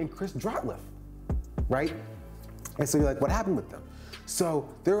Cannon and Chris Drotliff, right? And so you're like, what happened with them? So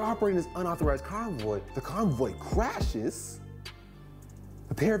they're operating this unauthorized convoy. The convoy crashes.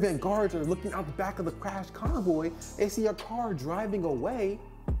 The Paravan guards are looking out the back of the crashed convoy. They see a car driving away,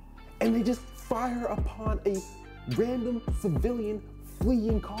 and they just fire upon a random civilian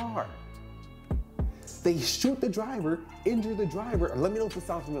fleeing car. They shoot the driver, injure the driver. Let me know if this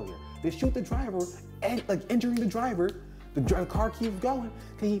sounds familiar. They shoot the driver, and like injuring the driver. The car keeps going.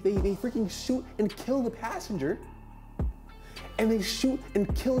 They freaking shoot and kill the passenger, and they shoot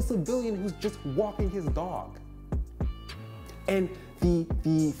and kill a civilian who's just walking his dog. And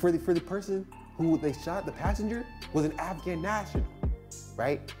for the person who they shot, the passenger, was an Afghan national,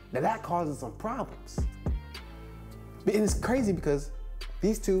 right? Now that causes some problems. And it's crazy because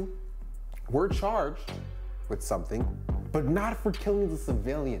these 2 were charged with something, but not for killing the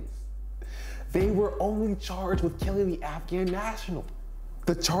civilians. They were only charged with killing the Afghan national.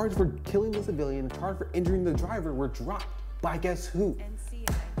 The charge for killing the civilian, the charge for injuring the driver were dropped by guess who?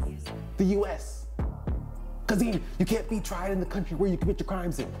 The US. Because you can't be tried in the country where you commit your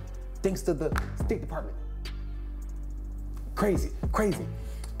crimes in, thanks to the State Department. Crazy, crazy.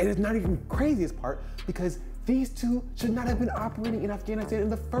 And it's not even the craziest part because these 2 should not have been operating in Afghanistan in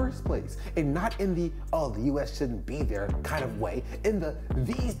the first place. And not in the, oh, the US shouldn't be there kind of way, in the,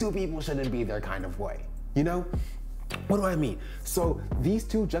 these 2 people shouldn't be there kind of way, you know? What do I mean? So these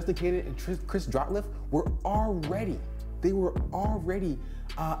 2, Justin Cannon and Chris Drotliff, were already in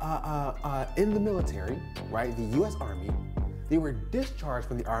the military, right? The US Army. They were discharged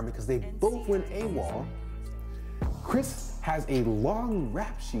from the Army because they both went AWOL. Chris has a long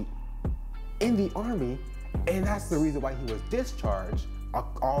rap sheet in the Army, and that's the reason why he was discharged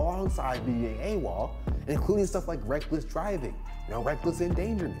alongside being AWOL, including stuff like reckless driving, you know, reckless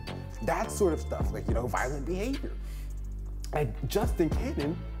endangerment, that sort of stuff, like, you know, violent behavior. And Justin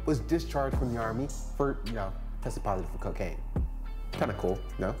Cannon was discharged from the Army for, you know, tested positive for cocaine. Kind of cool,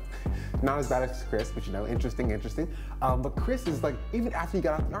 no? Not as bad as Chris, but you know, interesting. But Chris is like, even after he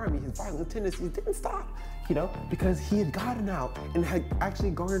got out of the Army, his violent tendencies didn't stop, you know, because he had gotten out and had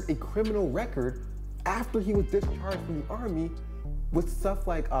actually garnered a criminal record after he was discharged from the Army with stuff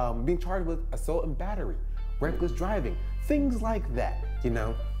like being charged with assault and battery, reckless driving, things like that, you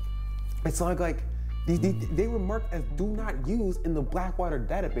know? It's like they were marked as do not use in the Blackwater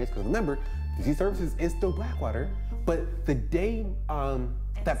database, because remember, Z Services is still Blackwater, but the day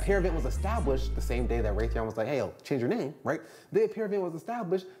that Paravan was established, the same day that Raytheon was like, hey, change your name, right? The day Paravan was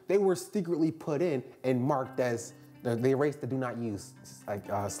established, they were secretly put in and marked as They erased the do not use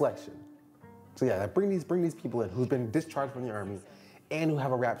selection. So yeah, bring these people in who've been discharged from the army and who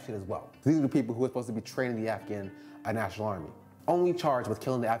have a rap sheet as well. These are the people who are supposed to be training the Afghan National Army. Only charged with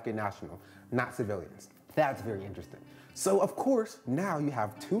killing the Afghan national, not civilians. That's very interesting. So of course, now you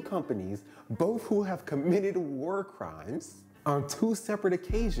have two companies, both who have committed war crimes on two separate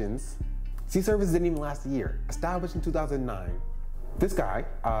occasions. Sea Service didn't even last a year. Established in 2009. This guy,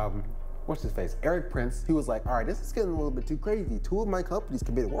 what's his face? Erik Prince, he was like, all right, this is getting a little bit too crazy. Two of my companies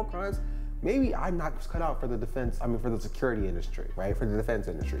committed war crimes. Maybe I'm not cut out for the defense, for the security industry, right? For the defense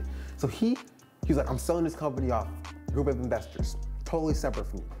industry. So he's like, I'm selling this company off, group of investors, totally separate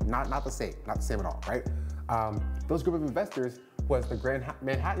from me, not the same at all, right? Those group of investors was the Grand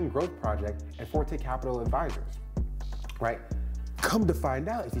Manhattan Growth Project and Forte Capital Advisors, right? Come to find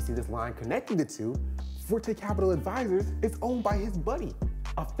out, if you see this line connecting the two, Forte Capital Advisors is owned by his buddy,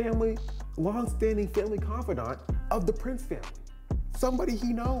 a long-standing family confidant of the Prince family, somebody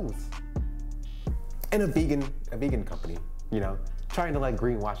he knows. And a vegan company, trying to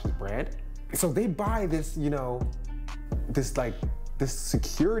greenwash his brand. So they buy this, this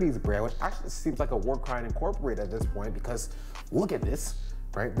securities brand, which actually seems like a war crime incorporated at this point, because look at this,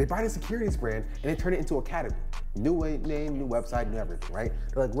 right? They buy the securities brand and they turn it into Academi. New name, new website, new everything, right?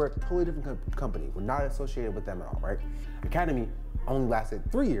 They're like, we're a totally different company. We're not associated with them at all, right? Academi only lasted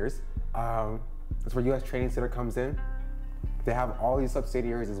 3 years. That's where US Training Center comes in. They have all these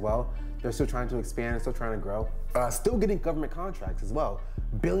subsidiaries as well. They're still trying to expand, still trying to grow. Still getting government contracts as well.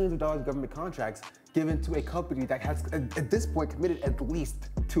 Billions of dollars government contracts given to a company that has, at this point, committed at least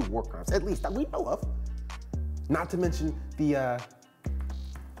 2 war crimes, at least that we know of. Not to mention the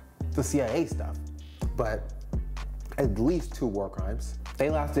CIA stuff, but at least 2 war crimes.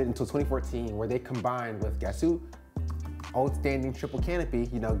 They lasted until 2014, where they combined with, guess who? Old standing triple canopy,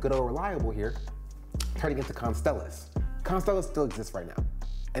 good old reliable here, turning into Constellas. Constellas still exists right now.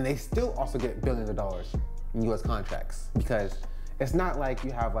 And they still also get billions of dollars in US contracts, because it's not like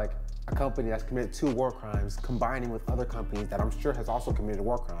you have a company that's committed 2 war crimes combining with other companies that I'm sure has also committed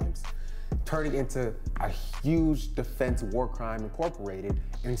war crimes, turning into a huge defense war crime incorporated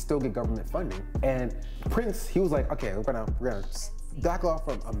and still get government funding. And Prince, he was like, okay, we're gonna back off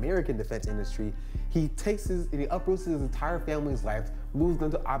from American defense industry. He uproots his entire family's life, moves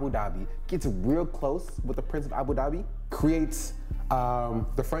them to Abu Dhabi, gets real close with the Prince of Abu Dhabi, creates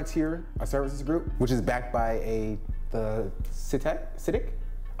the Frontier Services Group, which is backed by the CITIC.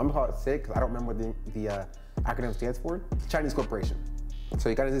 I'm gonna call it CITIC because I don't remember what the acronym stands for. Chinese corporation. So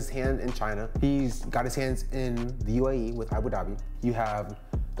he got his hand in China. He's got his hands in the UAE with Abu Dhabi. You have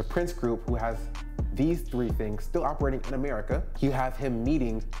the Prince Group, who has these 3 things still operating in America. You have him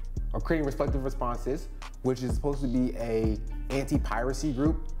meeting or creating Respective Responses, which is supposed to be a anti-piracy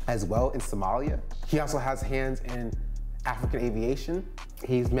group as well in Somalia. He also has hands in African aviation.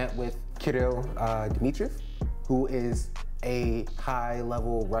 He's met with Kirill Dmitriev, who is a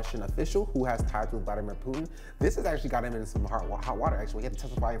high-level Russian official who has ties with Vladimir Putin. This has actually got him in some hot water, actually. He had to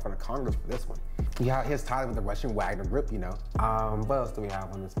testify in front of Congress for this one. He has ties with the Russian Wagner Group, What else do we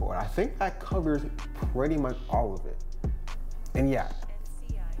have on this board? I think that covers pretty much all of it. And yeah,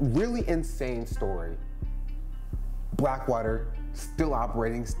 really insane story. Blackwater still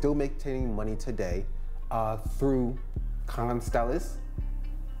operating, still making money today through Constellas.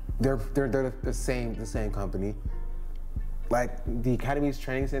 They're the same company. Like the Academi's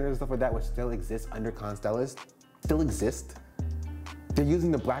training centers and stuff like that, which still exists under Constellas, still exist. They're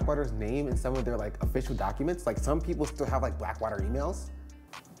using the Blackwater's name in some of their official documents. Some people still have Blackwater emails.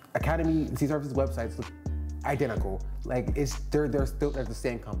 Academi Sea Services websites look identical. They're the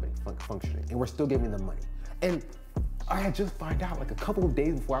same company functioning, and we're still giving them money. And I had just found out a couple of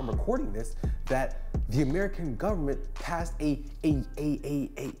days before I'm recording this that the American government passed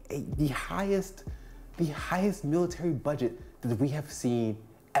the highest military budget that we have seen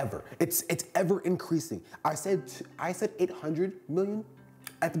ever. It's ever increasing. I said 800 million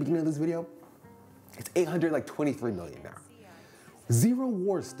at the beginning of this video. It's 823 million now. 0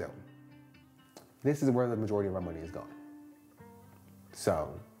 wars still. This is where the majority of our money is going.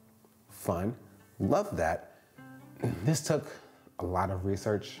 So, fun. Love that. This took a lot of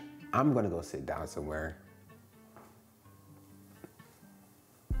research. I'm gonna go sit down somewhere.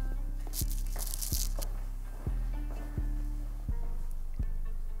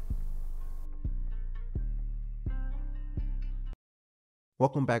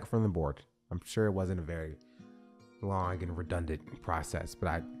 Welcome back from the board. I'm sure it wasn't a very long and redundant process,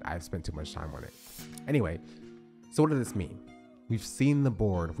 but I've spent too much time on it. Anyway, so what does this mean? We've seen the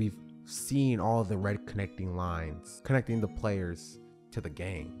board. We've seen all the red connecting lines, connecting the players to the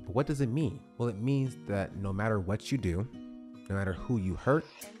game. But what does it mean? Well, it means that no matter what you do, no matter who you hurt,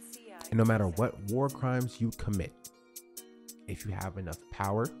 and no matter what war crimes you commit, if you have enough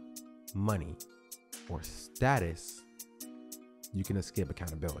power, money, or status, you can escape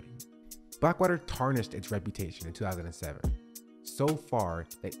accountability. Blackwater tarnished its reputation in 2007, so far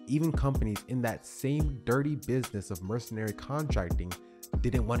that even companies in that same dirty business of mercenary contracting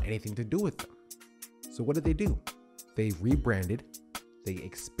didn't want anything to do with them. So what did they do? They rebranded, they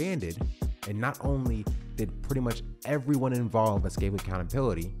expanded, and not only did pretty much everyone involved escape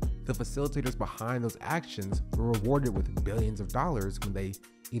accountability, the facilitators behind those actions were rewarded with billions of dollars when they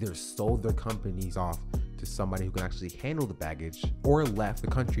either sold their companies off to somebody who can actually handle the baggage, or left the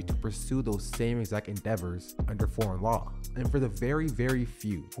country to pursue those same exact endeavors under foreign law. And for the very, very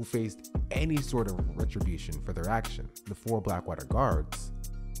few who faced any sort of retribution for their action, the 4 Blackwater guards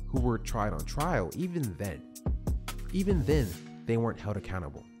who were tried on trial, even then, they weren't held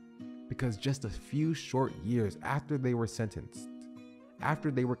accountable. Because just a few short years after they were sentenced,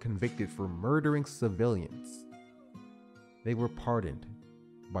 after they were convicted for murdering civilians, they were pardoned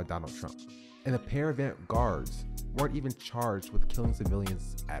by Donald Trump. And the Paravant guards weren't even charged with killing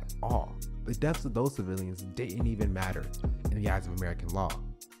civilians at all. The deaths of those civilians didn't even matter in the eyes of American law.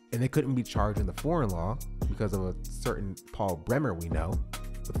 And they couldn't be charged in the foreign law because of a certain Paul Bremer we know.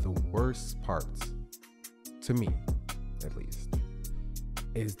 But the worst parts, to me at least,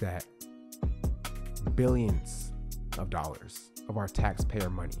 is that billions of dollars of our taxpayer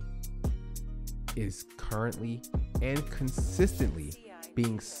money is currently and consistently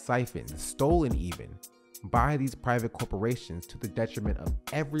being siphoned, stolen even, by these private corporations to the detriment of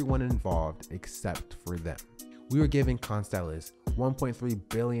everyone involved except for them. We were giving Constellas $1.3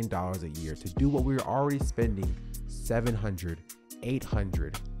 billion a year to do what we were already spending $700,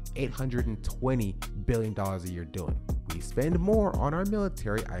 $800, $820 billion a year doing. We spend more on our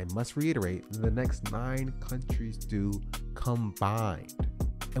military, I must reiterate, than the next 9 countries do combined.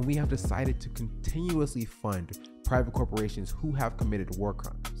 And we have decided to continuously fund private corporations who have committed war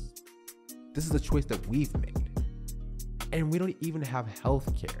crimes. This is a choice that we've made. And we don't even have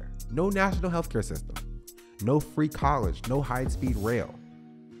health care. No national healthcare system. No free college, no high-speed rail.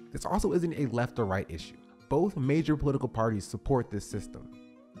 This also isn't a left or right issue. Both major political parties support this system.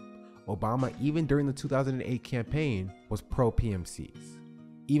 Obama, even during the 2008 campaign, was pro-PMCs,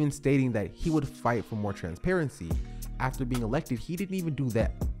 even stating that he would fight for more transparency. After being elected, he didn't even do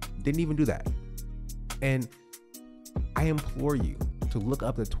that. And I implore you to look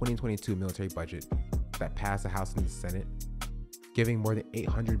up the 2022 military budget that passed the House and the Senate, giving more than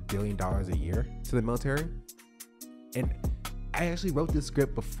 $800 billion a year to the military. And I actually wrote this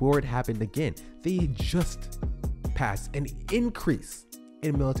script before it happened again. They just passed an increase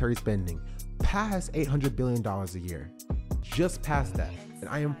in military spending past $800 billion a year, just past that. And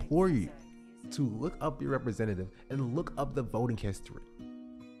I implore you to look up your representative and look up the voting history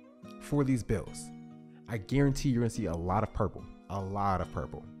for these bills. I guarantee you're gonna see a lot of purple.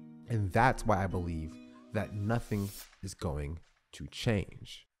 And that's why I believe that nothing is going to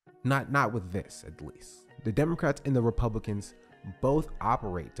change. Not with this, at least. The Democrats and the Republicans both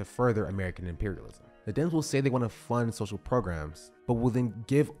operate to further American imperialism. The Dems will say they want to fund social programs, but will then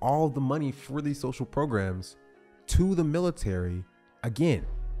give all the money for these social programs to the military, again,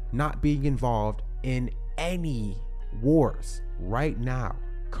 not being involved in any wars right now,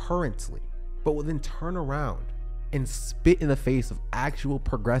 currently, but will then turn around and spit in the face of actual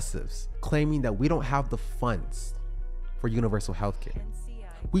progressives, claiming that we don't have the funds for universal health care.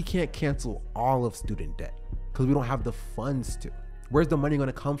 We can't cancel all of student debt because we don't have the funds to. Where's the money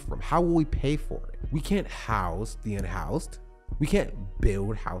gonna come from? How will we pay for it? We can't house the unhoused. We can't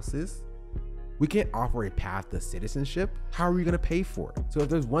build houses. We can't offer a path to citizenship. How are we gonna pay for it? So if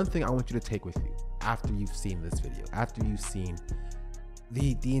there's one thing I want you to take with you after you've seen this video, after you've seen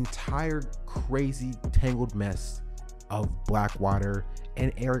the entire crazy tangled mess of Blackwater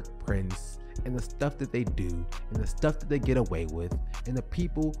and Erik Prince and the stuff that they do and the stuff that they get away with and the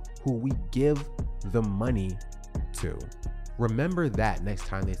people who we give the money to, remember that next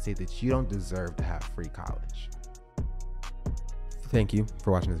time they say that you don't deserve to have free college. Thank you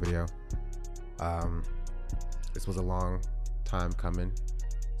for watching this video. This was a long time coming,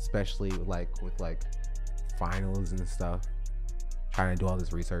 especially with finals and stuff, trying to do all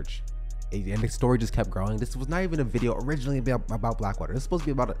this research, and the story just kept growing. This was not even a video originally about Blackwater. This was supposed to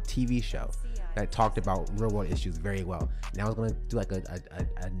be about a TV show that talked about real world issues very well. Now I was gonna do like a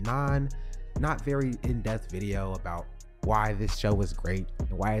not very in-depth video about why this show was great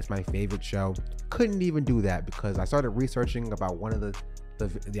and why it's my favorite show. Couldn't even do that because I started researching about one of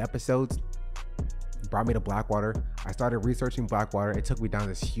the episodes brought me to Blackwater. I started researching Blackwater. It took me down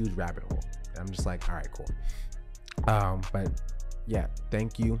this huge rabbit hole. And I'm just like, all right, cool. But yeah,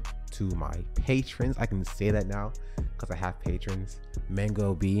 thank you to my patrons. I can say that now because I have patrons.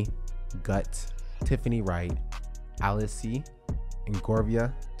 Mango B, Gut, Tiffany Wright, Alice C, and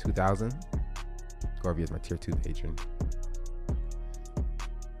Gorvia 2000. Gorvia is my tier 2 patron.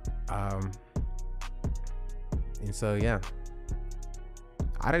 And so yeah,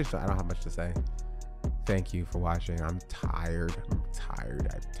 I don't have much to say. Thank you for watching. I'm tired.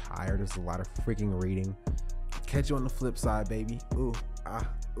 There's a lot of freaking reading. Catch you on the flip side, baby. Ooh,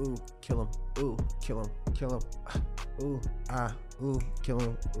 ooh, kill him. Ooh, kill him. Ooh, ooh, kill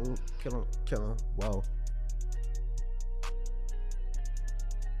him. Ooh, kill him. Whoa.